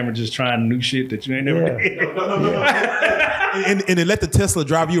on camera just trying new shit that you ain't never did. No. and then let the Tesla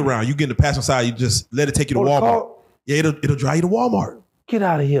drive you around. You get in the passenger side, you just let it take you to Walmart. Yeah, it'll drive you to Walmart. Get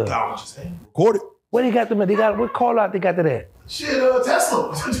out of here. No, I'm just saying. Record it. Where they got them? What call out they got to that? Shit,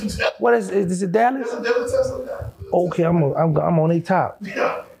 Tesla. What is it Dallas? Tesla. Okay, I'm on a top.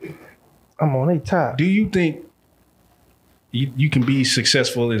 Yeah. I'm on a top. Do you think you can be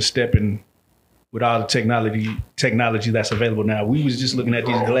successful in stepping with all the technology that's available now? We was just looking at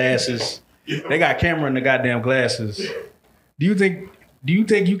these glasses. They got camera in the goddamn glasses. Do you think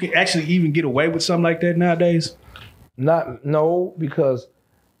you can actually even get away with something like that nowadays? No, because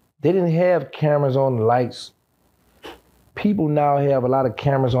they didn't have cameras on the lights. People now have a lot of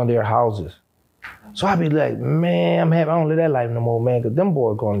cameras on their houses. So I be like, man, I'm happy I don't live that life no more, man, because them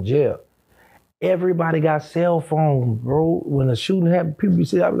boys going to jail. Everybody got cell phones, bro. When the shooting happened, people be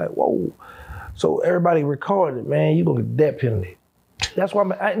saying, I be like, whoa. So everybody recorded, man, you gonna get that penalty. That's why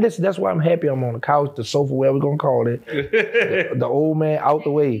that's why I'm happy I'm on the couch, the sofa, whatever we're gonna call it. the old man out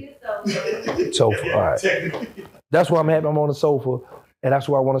the way. Sofa, all right. That's why I'm happy I'm on the sofa, and that's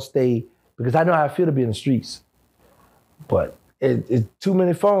why I want to stay, because I know how I feel to be in the streets. But it's too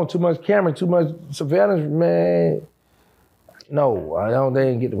many phones, too much camera, too much surveillance, man. No, they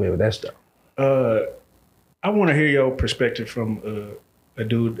ain't get away with that stuff. I want to hear your perspective from a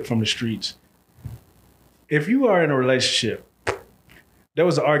dude from the streets. If you are in a relationship, there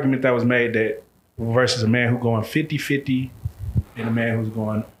was an argument that was made that versus a man who's going 50-50 and a man who's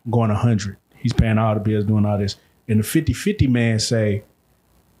going 100. He's paying all the bills, doing all this. And the 50-50 man say,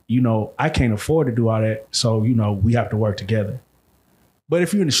 I can't afford to do all that, so, we have to work together. But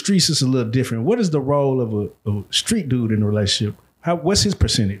if you're in the streets, it's a little different. What is the role of a street dude in a relationship? What's his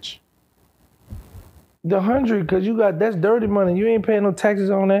percentage? The 100, because that's dirty money. You ain't paying no taxes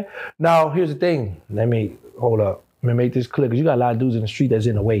on that. Now, here's the thing. Hold up. Let me make this clear, because you got a lot of dudes in the street that's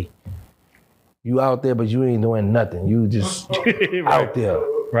in the way. You out there, but you ain't doing nothing. You just right. Out there.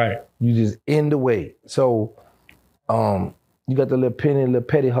 Right. You just in the way. So you got the little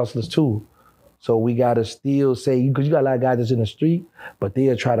petty hustlers too. So we got to still say, because you got a lot of guys that's in the street, but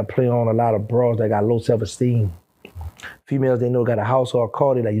they'll try to play on a lot of bros that got low self-esteem. Females, they know got a house or a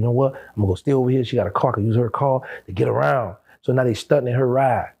car. They're like, you know what? I'm going to go stay over here. She got a car. I can use her car to get around. So now they stunting her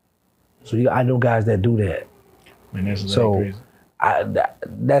ride. So I know guys that do that. Man, that's so crazy.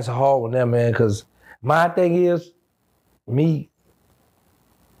 That's hard with them, man, because my thing is, me,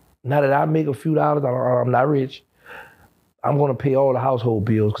 now that I make a few dollars, I'm not rich, I'm going to pay all the household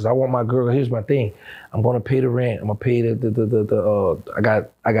bills because I want my girl. Here's my thing. I'm going to pay the rent. I'm going to pay I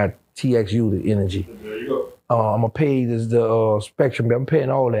got TXU, the energy. There you go. I'm going to pay the Spectrum bill. I'm paying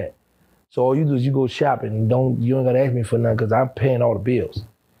all that. So all you do is you go shopping. You ain't got to ask me for nothing because I'm paying all the bills.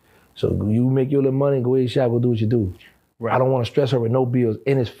 So you make your little money, go ahead and shop, go do what you do. Right. I don't want to stress her with no bills.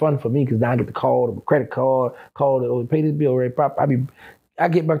 And it's fun for me because now I get to call the credit card, pay this bill, right? I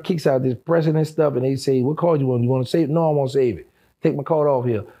get my kicks out of this pressing and stuff, and they say, what card you want? You want to save it? No, I won't save it. Take my card off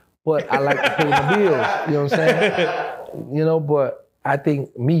here. But I like to pay the bills. You know what I'm saying? But I think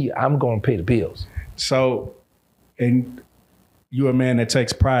I'm going to pay the bills. So, and you're a man that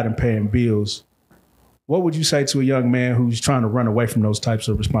takes pride in paying bills. What would you say to a young man who's trying to run away from those types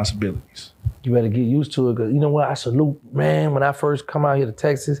of responsibilities? You better get used to it, because you know what? I salute, man, when I first come out here to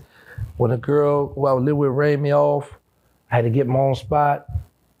Texas, when a girl who I was living with ran me off, I had to get my own spot,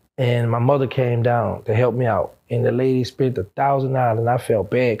 and my mother came down to help me out. And the lady spent $1,000, and I felt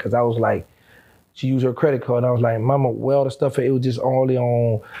bad because I was like, she used her credit card, and I was like, Mama, well, the stuff, it was just only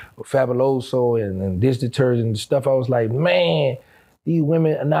on Fabuloso and dish detergent and stuff. I was like, man, these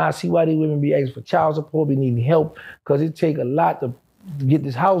women, now I see why these women be asking for child support, be needing help, because it take a lot to get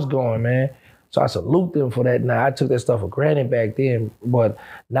this house going, man. So I salute them for that. Now I took that stuff for granted back then, but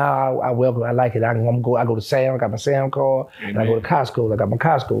now I welcome. I like it. I go to Sam. I got my Sam card, and I go to Costco. I got my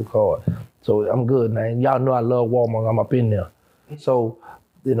Costco card. So I'm good now. And y'all know I love Walmart. I'm up in there. So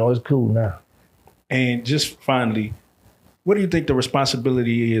it's cool now. And just finally, What do you think the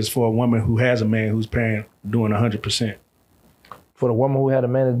responsibility is for a woman who has a man who's doing 100%? For the woman who had a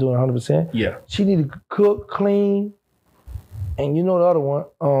man that's doing 100%? Yeah. She need to cook, clean, and you know the other one.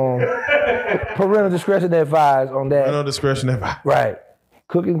 Parental discretion advised on that. Parental discretion advised. Right.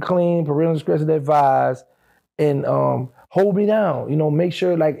 Cook and clean, parental discretion advised, and hold me down. You know, make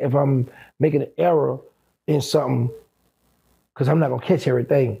sure like if I'm making an error in something, because I'm not going to catch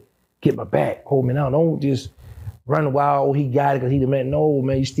everything, get my back, hold me down. Don't just run wild, oh, he got it because he the man. No,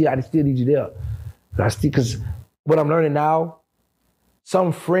 man, I still need you there. Because what I'm learning now,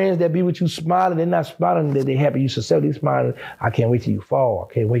 some friends that be with you smiling, they're not smiling that they happy you successful. They smiling, I can't wait till you fall.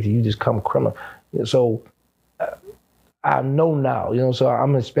 I can't wait till you just come criminal. So I know now, you know, so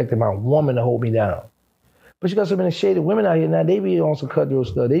I'm expecting my woman to hold me down. But you got so many shaded women out here now, they be on some cutthroat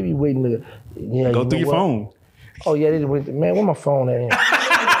stuff. They be waiting to go through your phone. Oh yeah, they wait. Man, where my phone at?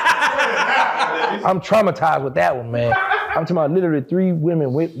 I'm traumatized with that one, man. I'm talking about literally 3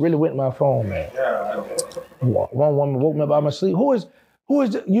 women really went my phone, man. One woman woke me up out of my sleep. Who is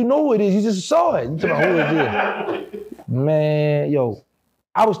you know who it is, you just saw it. You talking about who it is. Man, yo,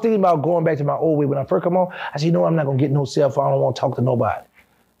 I was thinking about going back to my old way. When I first come on, I said, you know, I'm not gonna get no cell phone, I don't wanna talk to nobody.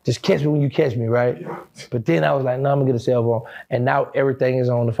 Just catch me when you catch me, right? But then I was like, no, I'm gonna get a cell phone. And now everything is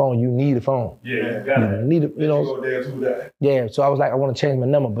on the phone. You need a phone. Yeah, got it. You need it, you know. Yeah, so I was like, I wanna change my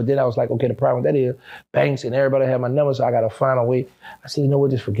number. But then I was like, okay, the problem with that is banks and everybody have my number, so I gotta find a way. I said, you know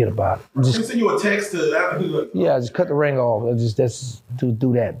what, just forget about it. Just send you a text to that. Yeah, just cut the ring off. That's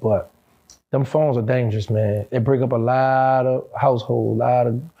do that. But them phones are dangerous, man. They break up a lot of households, a lot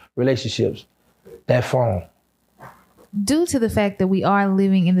of relationships. That phone. Due to the fact that we are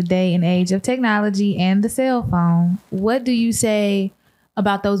living in the day and age of technology and the cell phone, what do you say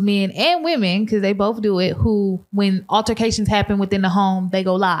about those men and women, because they both do it, who, when altercations happen within the home, they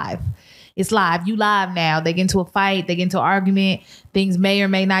go live? It's live. You live now. They get into a fight. They get into an argument. Things may or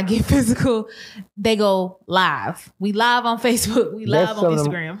may not get physical. They go live. We live on Facebook. We live on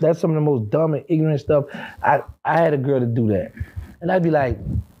Instagram. That's some of the most dumb and ignorant stuff. I had a girl to do that. And I'd be like,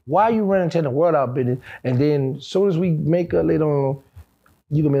 why are you running to the world out business? And then as soon as we make up later on,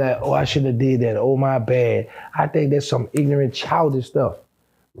 you gonna be like, oh, I shouldn't have did that. Oh, my bad. I think that's some ignorant, childish stuff.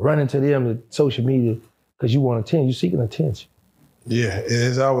 Running to them to social media because you want attention. You're seeking attention. Yeah,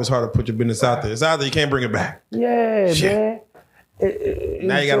 it's always hard to put your business out there. It's either you can't bring it back. Yeah, shit, man.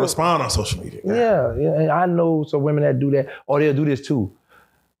 Now you got to respond on social media. Yeah, and I know some women that do that, or they'll do this too.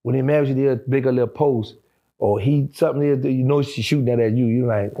 When they marry you, they'll make a little post, or something you know she's shooting that at you. You're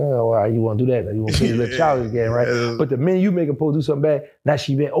like, oh, well, you want to do that? You want to play a little childish game, right? But the minute you make a post, do something bad, now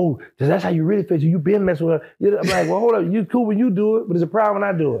she been, oh, that's how you really feel. You been messing with her. I'm like, well, hold up, you cool when you do it, but it's a problem when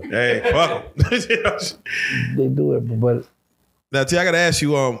I do it. Hey, fuck them. They do it, but. Now, T, I got to ask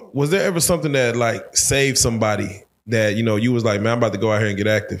you, was there ever something that like saved somebody that, you know, you was like, man, I'm about to go out here and get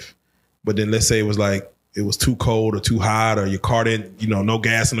active. But then let's say it was like, it was too cold or too hot, or your car didn't, you know, no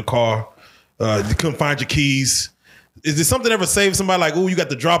gas in the car. You couldn't find your keys. Is there something ever saved somebody like, oh, you got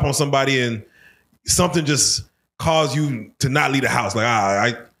the drop on somebody and something just caused you to not leave the house?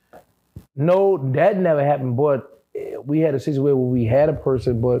 Like, No, that never happened. But we had a situation where we had a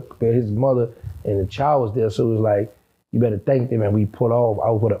person, but his mother and the child was there. So it was like, you better thank them. And we put off.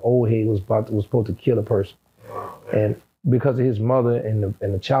 I was with an old head was supposed to kill a person. And because of his mother and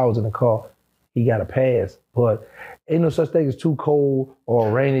the child was in the car, he got a pass. But ain't no such thing as too cold or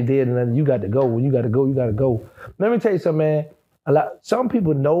a rainy day and nothing. You got to go. When you got to go, you got to go. Let me tell you something, man. Some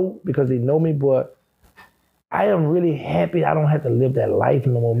people know because they know me, but I am really happy I don't have to live that life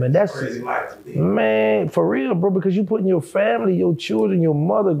no more, man. That's crazy life, man, for real, bro. Because you putting your family, your children, your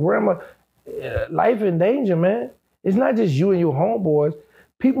mother, grandma, life in danger, man. It's not just you and your homeboys.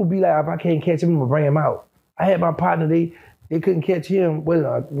 People be like, if I can't catch him, I'm gonna bring him out. I had my partner, they couldn't catch him.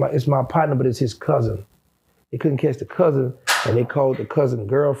 Well, it's my partner, but it's his cousin. They couldn't catch the cousin, and they called the cousin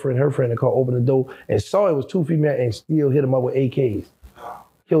girlfriend, her friend, they called, open the door, and saw it was 2 females and still hit them up with AKs.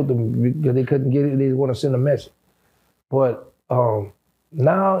 Killed them because they couldn't get it, they didn't want to send a message. But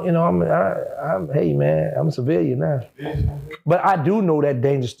now, you know, I'm hey man, I'm a civilian now. But I do know that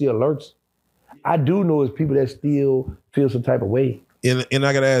danger still lurks. I do know it's people that still feel some type of way. And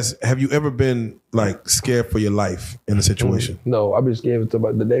I gotta ask, have you ever been like scared for your life in a situation? No, I've been scared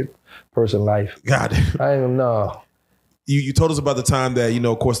about the next person's life. God, I ain't no. You told us about the time that, you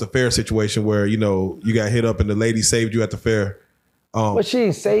know, of course, the fair situation where, you know, you got hit up and the lady saved you at the fair. But she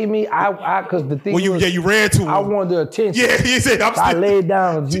didn't save me. Because the thing you ran to her. I wanted the attention. Yeah, he said, I laid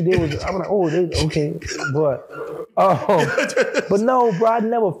down. I'm like, oh, okay. But no, bro, I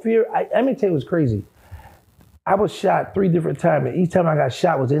never fear. Let me tell you what's crazy. I was shot 3 different times, and each time I got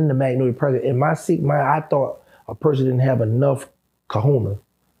shot was in the Magnolia Project. In my seat, I thought a person didn't have enough kahuna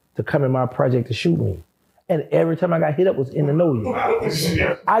to come in my project to shoot me. And every time I got hit up was in the nose.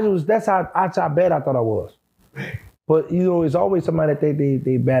 That's how bad I thought I was. But you know, it's always somebody that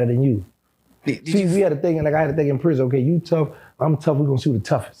they better than you. We had a thing, like I had a thing in prison. Okay, you tough, I'm tough. We're gonna shoot the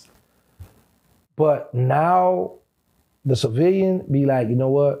toughest. But now, the civilian be like, you know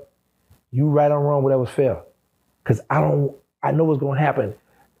what? You right or wrong, whatever's fair. Cause I know what's gonna happen.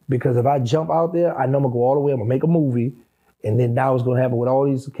 Because if I jump out there, I know I'm gonna go all the way. I'm gonna make a movie, and then now what's gonna happen with all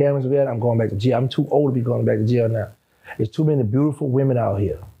these cameras there? I'm going back to jail. I'm too old to be going back to jail now. There's too many beautiful women out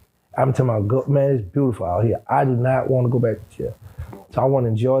here. I'm telling my man, it's beautiful out here. I do not want to go back to jail. So I want to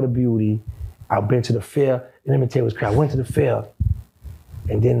enjoy the beauty. I've been to the fair, and let me tell you what's crazy. I went to the fair,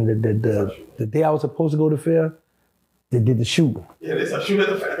 and then the day I was supposed to go to the fair, they did the shooting. Yeah, they start shooting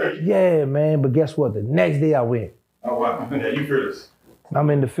at the fair. Yeah, man, but guess what? The next day I went. Oh, wow. Yeah, you fearless. I'm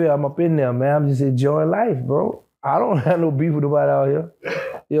in the fair, I'm up in there, man. I'm just enjoying life, bro. I don't have no beef with nobody out here.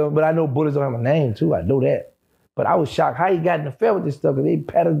 You know, but I know bullets don't have a name, too. I know that. But I was shocked how he got in the fair with this stuff, because they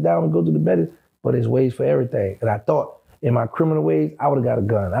pat us down and go to the medicine, but there's ways for everything. And I thought, in my criminal ways, I would have got a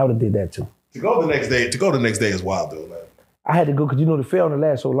gun. I would have did that, too. To go the next day is wild, though, man. I had to go, because you know the fair only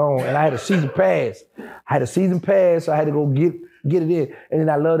lasts so long, and I had a season pass. So I had to go get it in. And then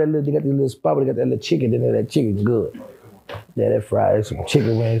I love that they got this little spot where they got that little chicken, then that chicken's good. Yeah, that fried, some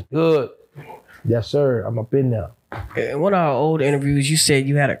chicken wings, good. Yes, sir, I'm up in there. In one of our old interviews, you said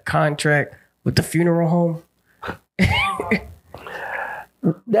you had a contract with the funeral home.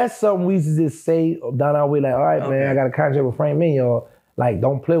 That's something we used to just say down our way, like, all right, man, I got a contract with Frank Mignon. Like,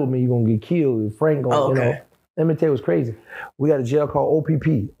 don't play with me, you're gonna get killed. Frank gonna, you know. Let me tell you what's crazy. We got a jail called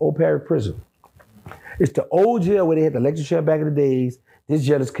OPP, Old Parish Prison. It's the old jail where they had the electric chair back in the days. This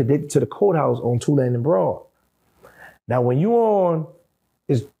jail is connected to the courthouse on Tulane and Broad. Now, when you on,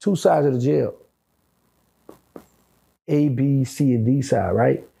 it's two sides of the jail. A, B, C, and D side,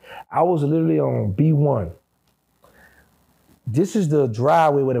 right? I was literally on B1. This is the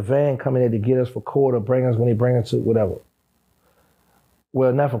driveway where the van come in to get us for court or bring us when they bring us to whatever.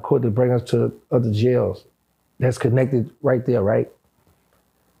 Well, not for court, to bring us to other jails. That's connected right there, right?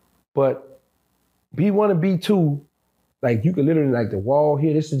 But B1 and B2, like you could literally, like the wall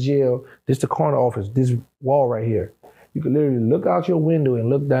here, this is the jail, this is the corner office, this wall right here. You could literally look out your window and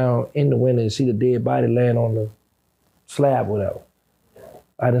look down in the window and see the dead body laying on the slab, whatever.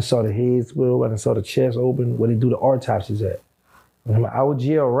 I done saw the heads swell, I done saw the chest open, where they do the autopsies at. And our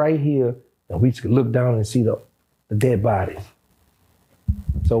jail right here, and we just could look down and see the dead bodies.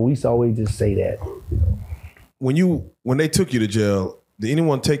 So we used to always just say that. You know. When they took you to jail, did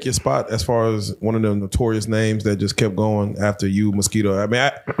anyone take your spot as far as one of the notorious names that just kept going after you, Mosquito? I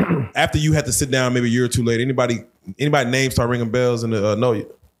mean, after you had to sit down maybe a year or two later, anybody names start ringing bells and know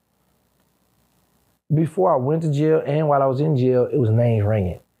you? Before I went to jail and while I was in jail, it was names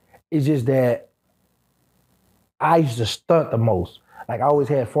ringing. It's just that I used to stunt the most. Like I always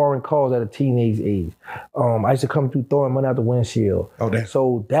had foreign cars at a teenage age. I used to come through throwing money out the windshield. Oh, damn.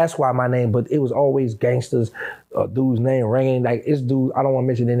 So that's why my name, but it was always gangsters, dude's name ringing. Like it's dudes, I don't want to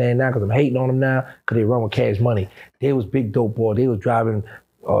mention their name now because I'm hating on them now because they run with cash money. They was big dope boy. They was driving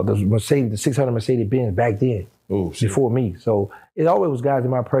the 600 Mercedes-Benz back then, before me. So it always was guys in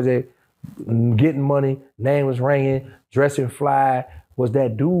my project getting money, name was ringing, dressing fly, was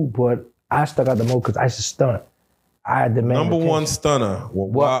that dude, but I stuck out the most because I used to stunt. I had the number one stunner.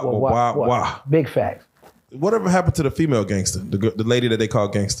 Wah. Big facts. Whatever happened to the female gangster, the lady that they call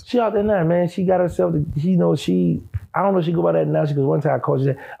gangster? She out there now, man. She got herself. I don't know if she go by that now. She goes, one time I called, she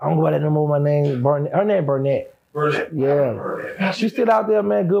said, I don't go by that no more. My name Burnett. Her name Burnett. Yeah. Burnett. She's still out there,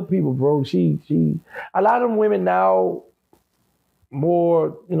 man. Good people, bro. She. A lot of them women now,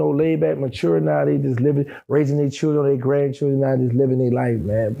 more, laid back, mature now. They just living, raising their children, their grandchildren now, just living their life,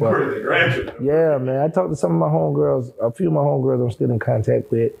 man. But, their grandchildren? Yeah, man. I talked to some of my homegirls, a few of my homegirls I'm still in contact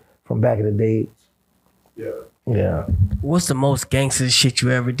with from back in the day. Yeah. What's the most gangster shit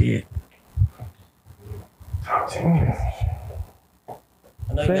you ever did? Top 10.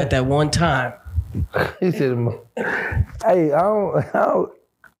 I know you got that one time. He said, hey, I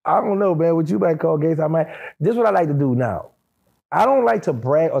don't know, man. What you might call gangster, this is what I like to do now. I don't like to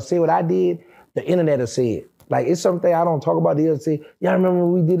brag or say what I did. The internet will say it. Like, it's something I don't talk about. The other say, y'all remember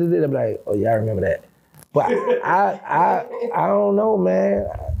when we did it? I'm like, oh, yeah, I remember that. But I don't know, man.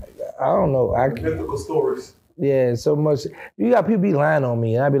 I don't know. Mythical stories. Yeah, so much. You got people be lying on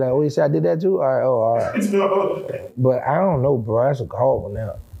me, and I be like, oh, you say I did that too? All right. But I don't know, bro. That's a hard one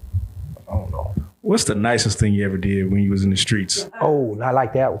now. I don't know. What's the nicest thing you ever did when you was in the streets? Oh, not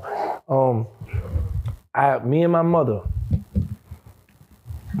like that one. Me and my mother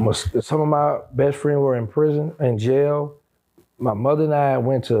Some of my best friends were in prison, in jail. My mother and I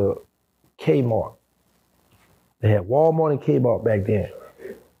went to Kmart. They had Walmart and Kmart back then.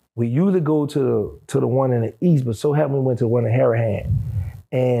 We usually go to the one in the east, but so happened we went to one in Harahan.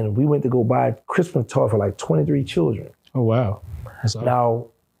 And we went to go buy Christmas toy for like 23 children. Oh, wow. That's awesome. Now,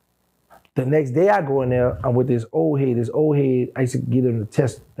 the next day I go in there, I'm with this old head. This old head, I used to get him to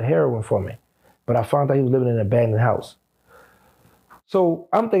test the heroin for me. But I found out he was living in an abandoned house. So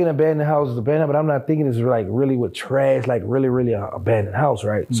I'm thinking abandoned house is abandoned, but I'm not thinking it's like really with trash, like really, really an abandoned house,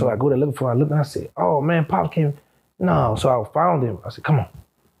 right? Mm-hmm. So I go there looking for him. I look and I said, oh man, Pop came. No, so I found him. I said, come on.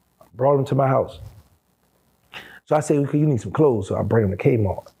 I brought him to my house. So I said, okay, you need some clothes. So I bring him to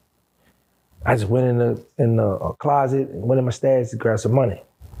Kmart. I just went in the closet and went in my stash to grab some money.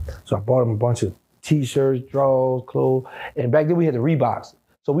 So I bought him a bunch of t-shirts, drawers, clothes. And back then we had the Reeboks.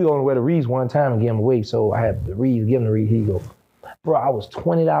 So we only wear the Reeds one time and give them away. So I had the Reeds, give him the Reed, here you go. Bro, I was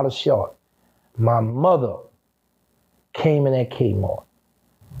 $20 short. My mother came in at Kmart.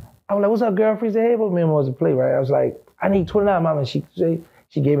 I was like, what's up, girlfriend? She said, hey, what man wants to play, right? I was like, I need $20, mama. And she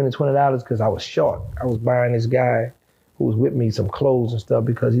gave me the $20 because I was short. I was buying this guy who was with me some clothes and stuff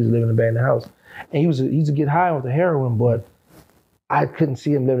because he was living in a abandoned house. And he used to get high with the heroin, but I couldn't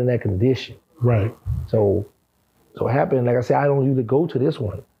see him living in that condition. Right. So it happened, like I said, I don't usually go to this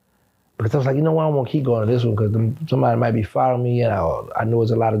one. Because I was like, you know what, I don't want to keep going to this one because somebody might be following me and I know there's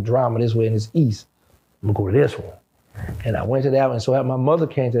a lot of drama this way in this east. I'm going to go to this one. And I went to that one. So my mother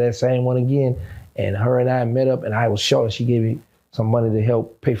came to that same one again and her and I met up and I was short and she gave me some money to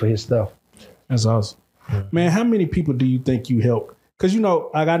help pay for his stuff. That's awesome. Yeah. Man, how many people do you think you helped? Because, you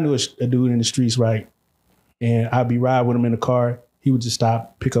know, like I knew a dude in the streets, right? And I'd be riding with him in the car. He would just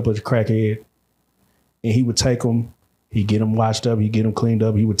stop, pick up a crackhead, and he would take him. He'd get him washed up. He'd get him cleaned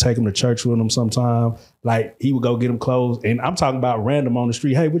up. He would take him to church with him sometime. Like, he would go get him clothes. And I'm talking about random on the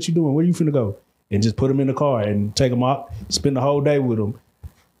street. Hey, what you doing? Where you finna go? And just put him in the car and take him out, spend the whole day with him.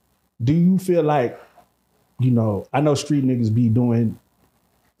 Do you feel like, you know, I know street niggas be doing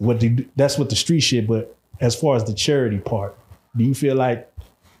what they do. That's what the street shit, but as far as the charity part, do you feel like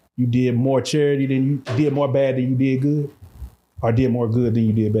you did more charity than you did more bad than you did good? Or did more good than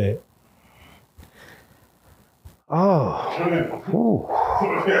you did bad? Oh,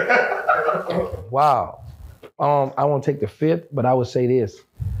 wow. I won't take the fifth, but I would say this.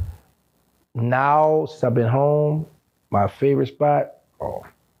 Now, since I've been home, my favorite spot, you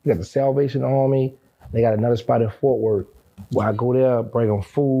got the Salvation Army. They got another spot in Fort Worth where I go there, bring them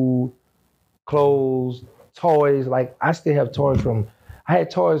food, clothes, toys. Like, I still have toys I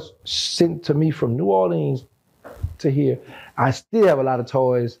had toys sent to me from New Orleans to here. I still have a lot of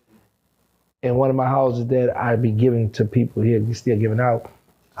toys in one of my houses that I'd be giving to people here, still giving out.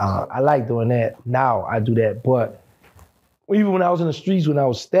 I like doing that. Now I do that. But even when I was in the streets, when I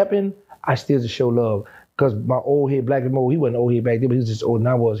was stepping, I still just show love. Because my old head, Black and Mo, he wasn't old head back then, but he was just older than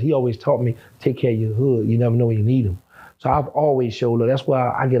I was. He always taught me, take care of your hood. You never know when you need them. So I've always showed love. That's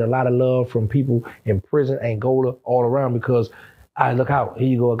why I get a lot of love from people in prison, Angola, all around, because I look out. Here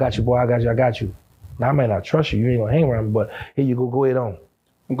you go. I got you, boy. I got you. Now, I might not trust you. You ain't going to hang around me, but here you go. Go ahead on.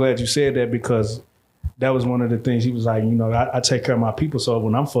 I'm glad you said that because that was one of the things he was like, you know, I take care of my people, so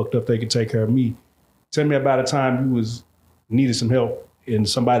when I'm fucked up, they can take care of me. Tell me about a time you needed some help and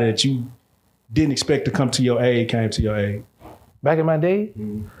somebody that you didn't expect to come to your aid came to your aid. Back in my day,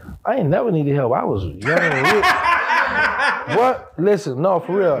 I ain't never needed help. I was young and rich. What? Listen, no,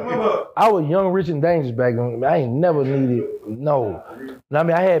 for real. I was young, rich, and dangerous back then. I ain't never needed, no. I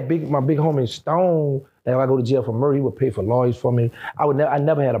mean, I had my big homie Stone. Like, if I go to jail for murder, he would pay for lawyers for me. I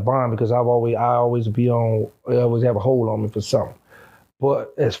never had a bond because I always have a hold on me for something.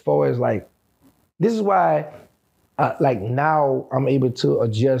 But as far as like, this is why, like now I'm able to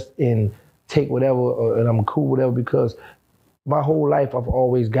adjust and take whatever, and I'm cool with whatever because my whole life I've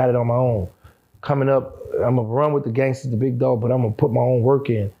always got it on my own. Coming up, I'm gonna run with the gangsters, the big dog, but I'm gonna put my own work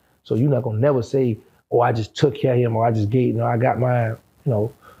in. So you're not gonna never say, oh, I just took care of him or I just gave, I got mine,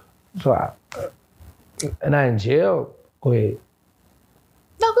 So and I in jail. Go ahead.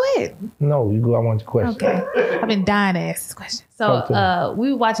 No, go ahead. No, you go. I want your question. Okay. I've been dying to ask this question. So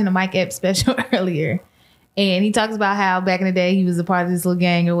we were watching a Mike Epps special earlier, and he talks about how back in the day he was a part of this little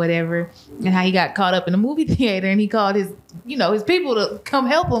gang or whatever, and how he got caught up in a movie theater, and he called his people to come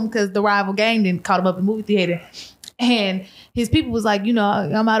help him because the rival gang didn't caught him up in the movie theater. And his people was like, I'm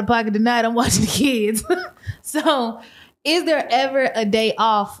out of pocket tonight. I'm watching the kids. So is there ever a day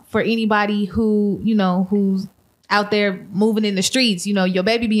off for anybody who's out there moving in the streets? Your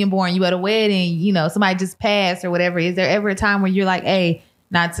baby being born, you at a wedding, somebody just passed or whatever. Is there ever a time where you're like, hey,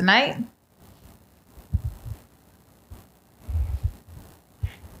 not tonight?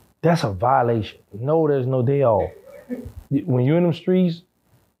 That's a violation. No, there's no day off. When you're in them streets,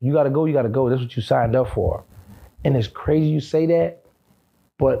 you gotta go, That's what you signed up for. And it's crazy you say that,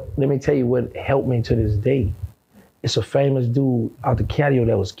 but let me tell you what helped me to this day. It's a famous dude out the catio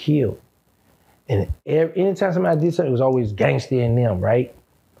that was killed. And anytime somebody did something, it was always Gangsta in them, right?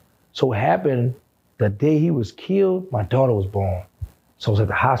 So what happened, the day he was killed, my daughter was born. So I was at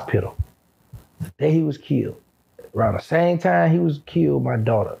the hospital. The day he was killed, around the same time he was killed, my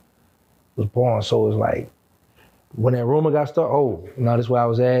daughter was born. So it was like, when that rumor got started, this is where I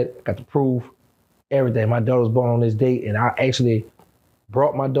was at, got the proof, everything. My daughter was born on this date, and I actually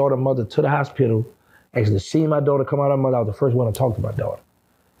brought my daughter's mother to the hospital, actually seen my daughter come out of her mother. I was the first one to talk to my daughter.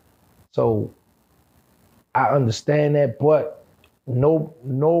 So I understand that, but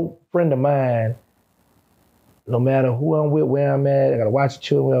no friend of mine, no matter who I'm with, where I'm at, I gotta watch the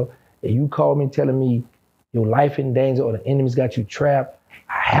children well, if you call me telling me your life in danger or the enemy's got you trapped,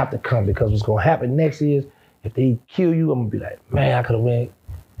 I have to come, because what's gonna happen next is, if they kill you, I'm gonna be like, man, I could've went.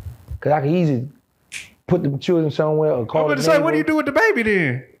 Cause I could easily put the children somewhere or call I'm gonna say, what do you do with the baby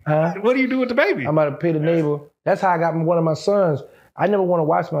then? Huh? What do you do with the baby? I'm about to pay the neighbor. That's how I got one of my sons. I never want to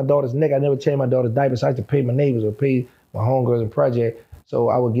wash my daughter's neck. I never change my daughter's diapers. So I had to pay my neighbors or pay my homegirls in project. So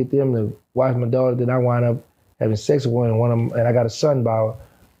I would get them to wash my daughter. Then I wind up having sex with one of them, and I got a son by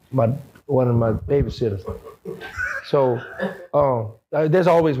one of my babysitters. So there's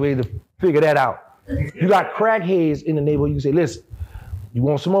always ways to figure that out. You got crackheads in the neighborhood. You can say, listen, you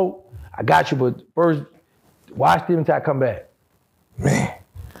want smoke? I got you, but first, watch them until I come back. Man,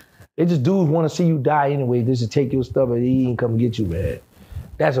 they just dudes want to see you die anyway. Just to take your stuff and eat and come get you, man.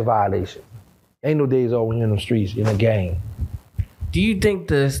 That's a violation. Ain't no days off when you're in the streets, in a gang. Do you think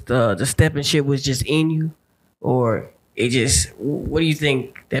the stepping shit was just in you? Or it just, what do you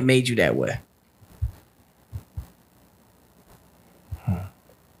think that made you that way?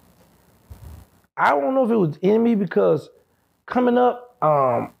 I don't know if it was in me, because coming up,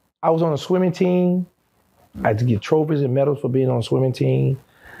 I was on a swimming team. I had to get trophies and medals for being on a swimming team.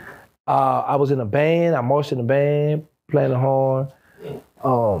 I was in a band. I marched in a band, playing the horn.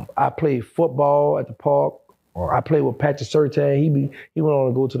 I played football at the park. Or I played with Patrick Surtain. He went on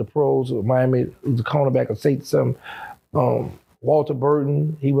to go to the pros with Miami. He was a cornerback of safety something. Walter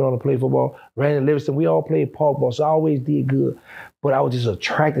Burton, he went on to play football. Randy Livingston, we all played park ball, so I always did good. But I was just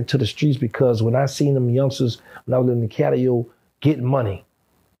attracted to the streets, because when I seen them youngsters, when I was in the catio, getting money,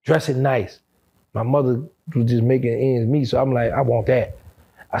 dressing nice, my mother was just making ends meet, so I'm like, I want that.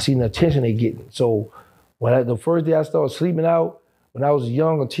 I seen the attention they getting. So the first day I started sleeping out, when I was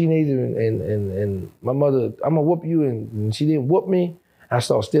young, a teenager, and my mother, I'm gonna whoop you, and she didn't whoop me. I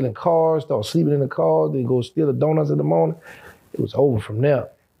started stealing cars, started sleeping in the car, then go steal the donuts in the morning. It was over from there.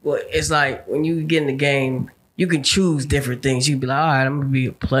 Well, it's like when you get in the game, you can choose different things. You can be like, all right, I'm gonna be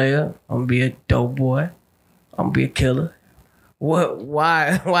a player, I'm gonna be a dope boy, I'm gonna be a killer.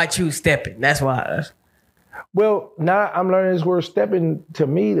 Why choose stepping? That's why. Well, now I'm learning this word stepping. To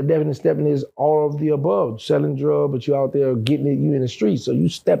me, the definition of stepping is all of the above. Selling drugs, but you out there getting it, you in the streets, so you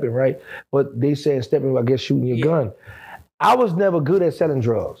stepping, right? But they saying stepping, I guess shooting your gun. I was never good at selling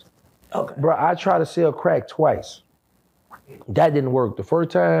drugs. Okay. Bro, I tried to sell crack twice. That didn't work. The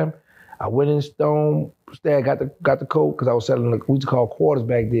first time, I went in Stone, got the coke, because I was selling, we used to call quarters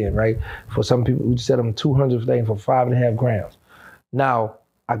back then, right? For some people, we used to sell them 200 things for 5.5 grams. Now,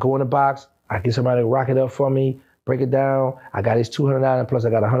 I go in the box, I get somebody to rock it up for me, break it down. I got this $200, plus I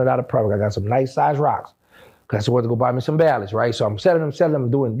got $100 product. I got some nice size rocks, because I wanted to go buy me some ballads, right? So I'm selling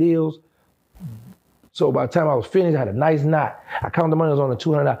them, doing deals. So by the time I was finished, I had a nice knot. I counted the money, it was on the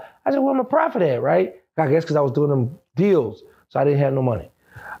 $200. I said, where my profit at, right? I guess because I was doing them deals, so I didn't have no money.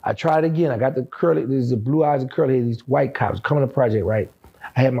 I tried again. I got the curly, there's the blue eyes and curly hair, these white cops coming to project, right?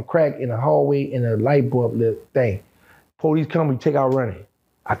 I had my crack in the hallway in a light bulb lit thing. Police come, we take out running.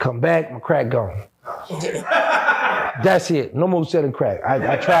 I come back, my crack gone. That's it. No more selling crack.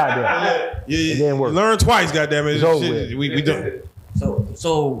 I tried that. Yeah, it didn't work. Learn twice, goddammit. It's over with. We done.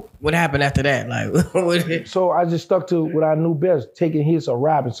 So what happened after that? Like, So I just stuck to what I knew best, taking hits or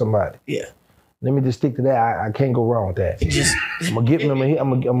robbing somebody. Yeah. Let me just stick to that. I can't go wrong with that. I'm gonna get them.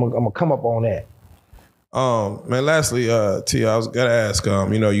 I'm gonna come up on that. Man. Lastly, T, I was gonna ask.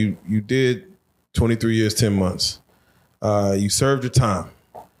 You did 23 years, 10 months. You served your time,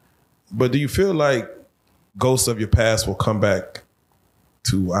 but do you feel like ghosts of your past will come back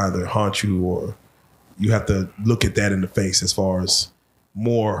to either haunt you, or you have to look at that in the face, as far as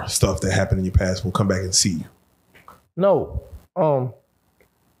more stuff that happened in your past will come back and see you? No.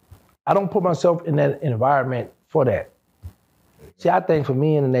 I don't put myself in that environment for that. See, I think for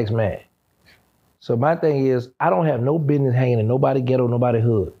me and the next man. So my thing is, I don't have no business hanging in nobody ghetto, nobody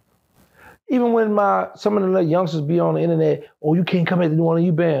hood. Even when some of the little youngsters be on the internet, oh, you can't come here to New Orleans,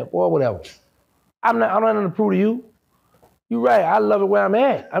 you banned, or whatever. I don't have nothing to prove to you. You're right, I love it where I'm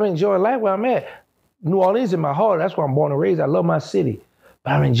at. I'm enjoying life where I'm at. New Orleans is in my heart, that's where I'm born and raised. I love my city.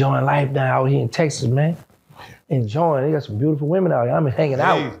 But I'm enjoying life now out here in Texas, man. Enjoying, they got some beautiful women out here. I'm hanging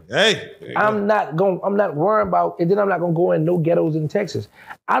out. Hey. I'm not worrying about, and then I'm not gonna go in no ghettos in Texas.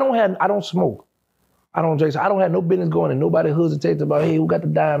 I don't smoke. I don't drink, so I don't have no business going in nobody's hoods and Texas about, hey, who got the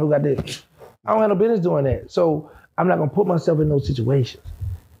dime, who got this? I don't have no business doing that. So I'm not gonna put myself in those situations.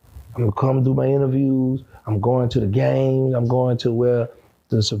 I'm gonna come do my interviews. I'm going to the games. I'm going to where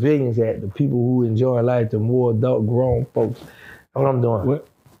the civilians at, the people who enjoy life, the more adult, grown folks. That's what I'm doing.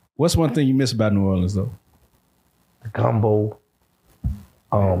 What's one thing you miss about New Orleans, though? The gumbo,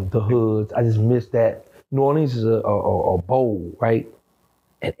 the hoods. I just miss that. New Orleans is a bowl, right?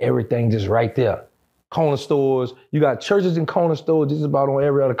 And everything just right there. Corner stores. You got churches and corner stores just about on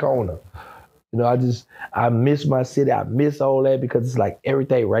every other corner. You know, I miss my city. I miss all that because it's like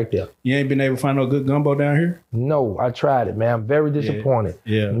everything right there. You ain't been able to find no good gumbo down here? No, I tried it, man. I'm very disappointed.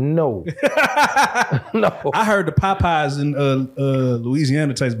 Yeah. No. No. I heard the Popeyes in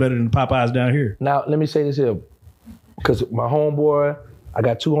Louisiana tastes better than the Popeyes down here. Now, let me say this here. Because my homeboy, I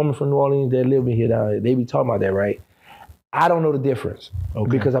got 2 homies from New Orleans that live in here down there. They be talking about that, right? I don't know the difference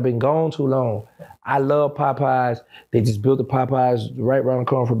because I've been gone too long. I love Popeyes. They just built the Popeyes right around the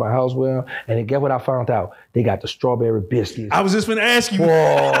corner from my house. Well, and then guess what I found out? They got the strawberry biscuits. I was just going to ask you.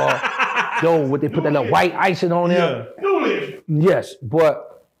 Yo, what they put that little white icing on there? Yeah. Yes,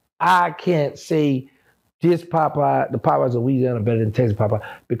 but I can't say this Popeye, the Popeyes of Louisiana better than Texas Popeye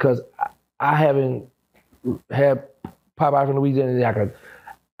because I haven't had Popeye from Louisiana.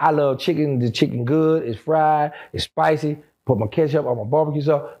 I love chicken. The chicken good. It's fried. It's spicy. Put my ketchup on my barbecue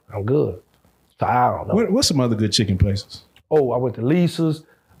sauce. I'm good. So I don't know. What's some other good chicken places? Oh, I went to Lisa's.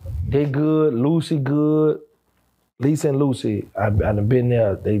 They good. Lucy good. Lisa and Lucy. I've been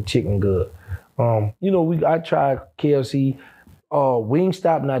there. They chicken good. I tried KFC.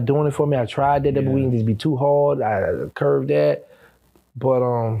 Wingstop not doing it for me. I tried that. The wings just be too hard. I curved that. But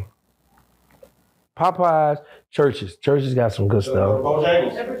Popeyes, Churches got some good stuff.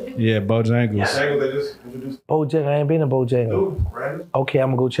 Bojangles. Yeah, Bojangles. Bojangles, they just introduced. Bojangles, I ain't been to Bojangles. Right? Okay, I'm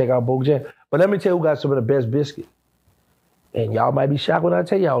gonna go check out Bojangles. But let me tell you who got some of the best biscuit. And y'all might be shocked when I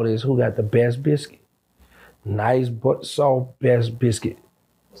tell y'all this, who got the best biscuit. Nice but soft best biscuit.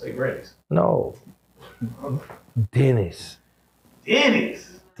 Say Grady's. No. Denny's.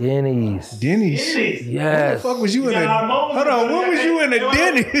 Denny's. Yes. What the fuck was you in a... Hold on, what was you in a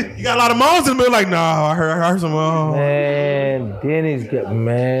Denny's? You got a lot of moans in the middle, like, nah, I heard some... Man, Denny's got...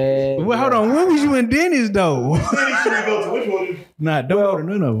 Man. Well, hold on, when was you in Denny's, though? Denny's should we go to? Which one? Nah, don't go to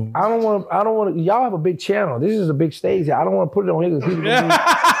none of them. I don't want to... Y'all have a big channel. This is a big stage. I don't want to put it on here because people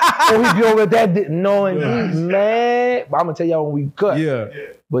gonna be over that knowing man. But I'm going to tell y'all when we cut. Yeah.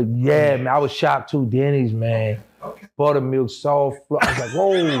 But yeah, man, I was shocked too. Denny's, man. Okay. Buttermilk, soft. I was like,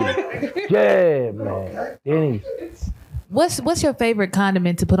 whoa. Yeah, man. Denny's. What's your favorite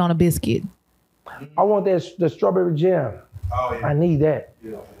condiment to put on a biscuit? I want the strawberry jam. Oh, yeah. I need that.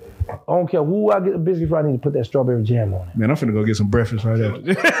 Yeah. I don't care who I get a biscuit from, I need to put that strawberry jam on it. Man, I'm finna go get some breakfast right after.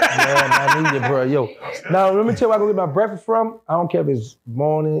 Man, I need it, bro. Yo. Now, let me tell you where I go get my breakfast from. I don't care if it's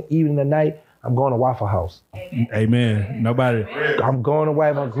morning, evening, or night. I'm going to Waffle House. Amen. Nobody. I'm going to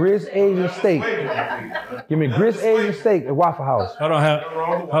white my grits, Asian steak. Give me grits, Asian steak at Waffle House. Hold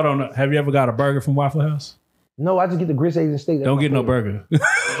on. Have you ever got a burger from Waffle House? No, I just get the grits, Asian steak. That's don't get no burger.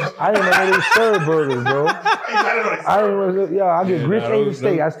 I didn't know they serve burgers, bro. I get grits, Asian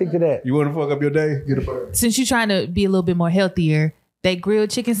steak. I stick to that. You want to fuck up your day? Get a burger. Since you're trying to be a little bit more healthier, that grilled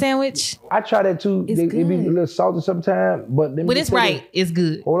chicken sandwich. I try that too. It be a little salty sometimes, but when it's right, it's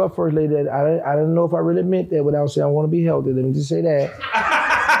good. Hold up, first lady. I didn't know if I really meant that without saying I want to be healthy. Let me just say that.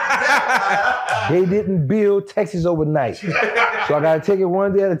 They didn't build Texas overnight, so I gotta take it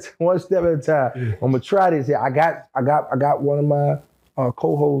one step at a time. I'm gonna try this. I got one of my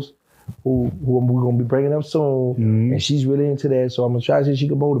co-hosts who we're gonna be bringing up soon, and she's really into that. So I'm gonna try to see if she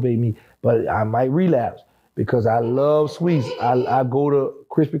can motivate me, but I might relapse. Because I love sweets. I go to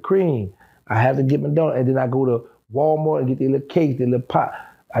Krispy Kreme. I have to get my donut. And then I go to Walmart and get the little cake, the little pie.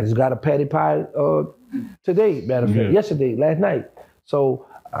 I just got a patty pie today, matter of fact, yesterday, last night. So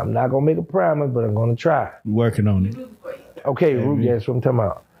I'm not going to make a promise, but I'm going to try. Working on it. Okay, that's what I'm talking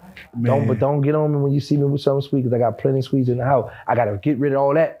about. Don't get on me when you see me with something sweet because I got plenty of sweets in the house. I got to get rid of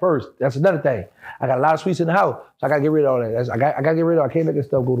all that first. That's another thing. I got a lot of sweets in the house, so I got to get rid of all that. I got to get rid of it. I can't let this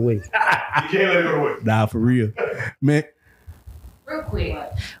stuff go to waste. You can't let it go to waste. Nah, for real. Man. Real quick.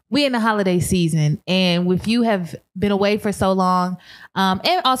 We in the holiday season, and with you have been away for so long,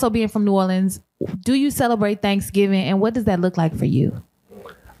 and also being from New Orleans, do you celebrate Thanksgiving, and what does that look like for you?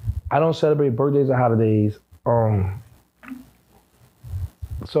 I don't celebrate birthdays or holidays.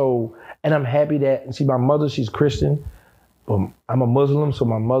 So, and I'm happy that, see, my mother, she's Christian. I'm a Muslim, so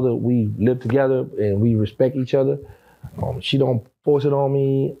my mother, we live together and we respect each other. She don't force it on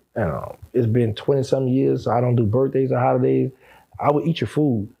me. It's been 20-something years, so I don't do birthdays or holidays. I would eat your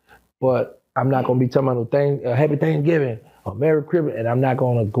food, but I'm not gonna be talking about no Happy Thanksgiving or Merry Christmas, and I'm not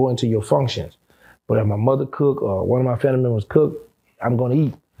gonna go into your functions. But if my mother cook or one of my family members cook, I'm gonna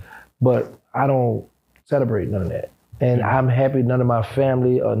eat. But I don't celebrate none of that. And I'm happy none of my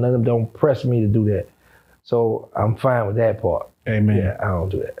family or none of them don't press me to do that. So I'm fine with that part. Amen. Yeah, I don't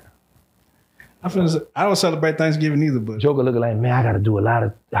do that. I don't celebrate Thanksgiving either, but Joker looking like, man, I got to do a lot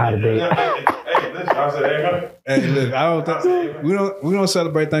of holidays. Hey, listen, I said, hey, look, I don't we don't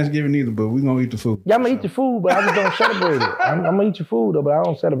celebrate Thanksgiving either, but we gonna eat the food. Yeah, I'm gonna eat your food, but I just don't celebrate it. I'm gonna eat your food though, but I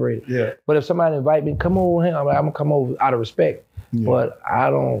don't celebrate it. Yeah. But if somebody invite me, come over here, I'm gonna come over out of respect. Yeah. But I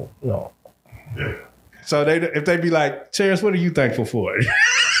don't, no. So if they be like, Terrance, what are you thankful for?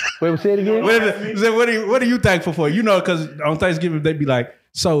 Wait, say it again? What are you thankful for? You know, because on Thanksgiving they be like,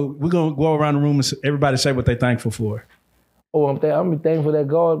 so we're gonna go around the room and everybody say what they thankful for. Oh, I'm thankful that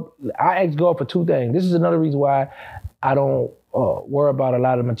God, I ask God for two things. This is another reason why I don't worry about a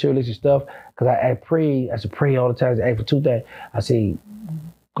lot of materialistic stuff, because I pray all the time. I ask for two things. I say,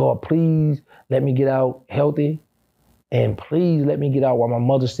 God, please let me get out healthy, and please let me get out while my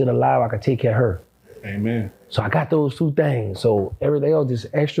mother's still alive. I can take care of her. Amen. So I got those two things. So everything else is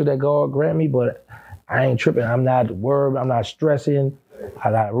extra that God grant me, but I ain't tripping. I'm not worried. I'm not stressing.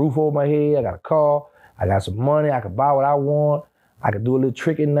 I got a roof over my head. I got a car. I got some money. I can buy what I want. I can do a little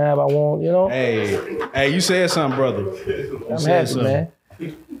tricking now if I want, you know? Hey, you said something, brother. I'm happy, man.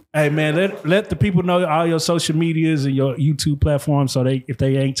 Hey, man, let the people know all your social medias and your YouTube platforms, so if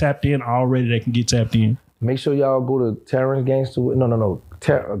they ain't tapped in already, they can get tapped in. Make sure y'all go to Terrance Gangsta. No.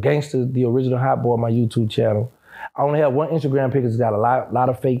 Gangsta, the original hot boy, my YouTube channel. I only have one Instagram picture. It's got a lot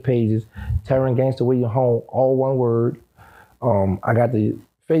of fake pages. Terrance Gangsta, where you home, all one word. I got the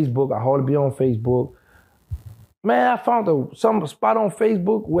Facebook. I hardly be on Facebook. Man, I found some spot on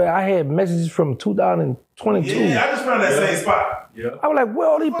Facebook where I had messages from 2022. Yeah, I just found that same spot. Yeah. I was like, where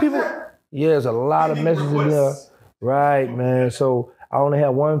all these people? Yeah, there's a lot of messages in there. Right, man. So I only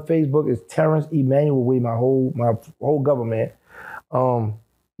have one Facebook. It's Terrance Emmanuel with my whole government.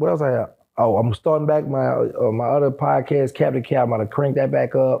 What else I have? Oh, I'm starting back my other podcast, Captain Cap. I'm gonna crank that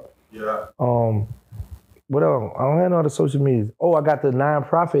back up. Yeah. What else? I don't have no other social media. Oh, I got the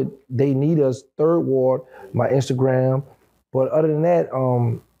nonprofit They Need Us, Third Ward, my Instagram. But other than that,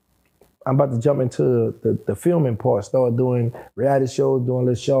 I'm about to jump into the filming part, start doing reality shows, doing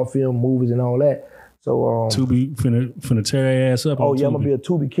little short film movies and all that. So Tubi finna tear their ass up. Oh yeah, Tubi. I'm gonna be a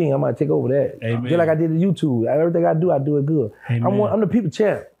Tubi king. I'm gonna take over that. Amen. Just like I did the YouTube. Everything I do it good. Amen. I'm the people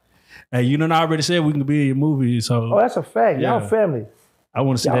champ. Hey, you done already said we can be in your movie, so Oh, that's a fact. Yeah. Y'all family. I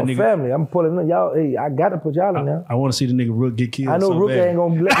want to see Y'all that nigga. family. I'm pulling in. Y'all, hey, I got to put y'all in there. I want to see the nigga Rook get killed. I know so Rook bad. ain't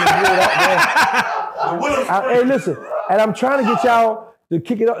gonna let me do that, man. Hey, listen, and I'm trying to get y'all to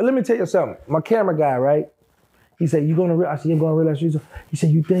kick it up. Let me tell you something. My camera guy, right? He said, I said, you're gonna realize. He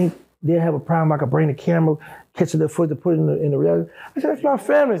said, you think they'll have a problem? I could bring the camera, catch the foot to put it in the reality. I said, that's my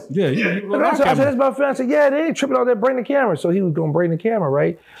family. Yeah, I said, that's my family. I said, yeah, they ain't tripping out there. Bring the camera. So he was gonna bring the camera,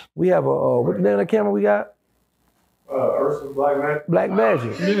 right? We have what the name of the camera we got? Ursa's Black Magic. Black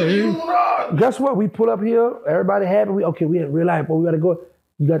Magic. Yeah. Guess what? We pull up here. Everybody happy. We in real life, but we gotta go.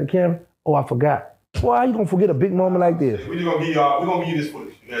 You got the camera? Oh, I forgot. Boy, how you gonna forget a big moment like this? We're gonna give you this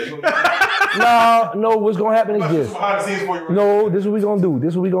footage. Yeah, No. What's gonna happen is this. Behind the scenes for you. No, this is what we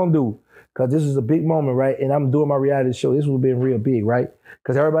gonna do. Cause this is a big moment, right? And I'm doing my reality show. This would be real big, right?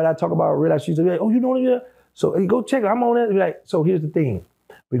 Cause everybody I talk about real life, she's like, oh, you know what I mean? So hey, go check it. I'm on that. Like, so here's the thing.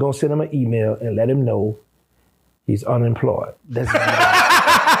 We're gonna send him an email and let him know he's unemployed. That's the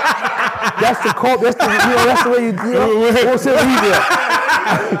call. That's the way you gonna send him an email.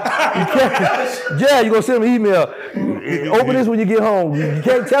 You're gonna send him an email. Open this when you get home. You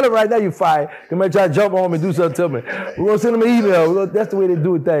can't tell him right now you're fired. They might try to jump on me and do something to me. We're gonna send him an email. That's the way they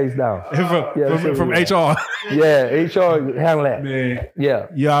do things now. From HR. Yeah, HR handle that. Man, yeah.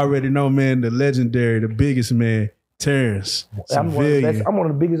 You already know, man, the legendary, the biggest man, Terrance. I'm one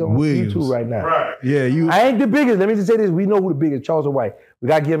of the biggest on YouTube right now. Right. Yeah, I ain't the biggest. Let me just say this. We know who the biggest, Charles White. We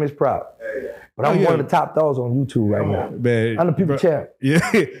gotta give him his prop. But I'm one of the top dogs on YouTube right now. Man, I'm the people champ. Yeah.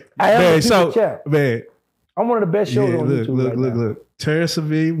 I am the people champ. Man. I'm one of the best shows on YouTube right now. Look. Terrance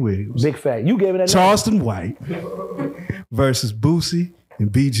Williams. Big fact. You gave it that Charleston White. versus Boosie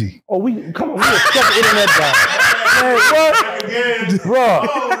and BG. Oh, we shut the internet down. Man, what? Bro,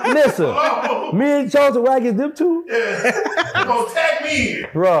 listen. Me and Charles and Waggins, them two? You gonna tag me?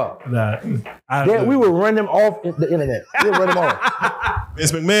 Bro. We would run them off the internet. We would run them off.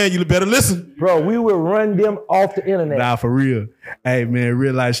 Vince McMahon, you better listen. Bro, we would run them off the internet. Nah, for real. Hey, man,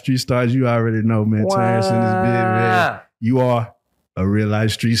 real life street stars, you already know, man. Terrance in this bit, man. You are a real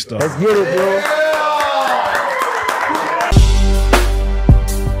life street star. Let's get it, bro.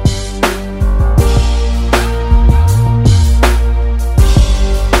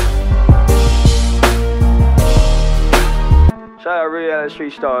 Shout out real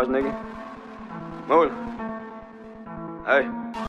street stars, nigga. Move. Hey.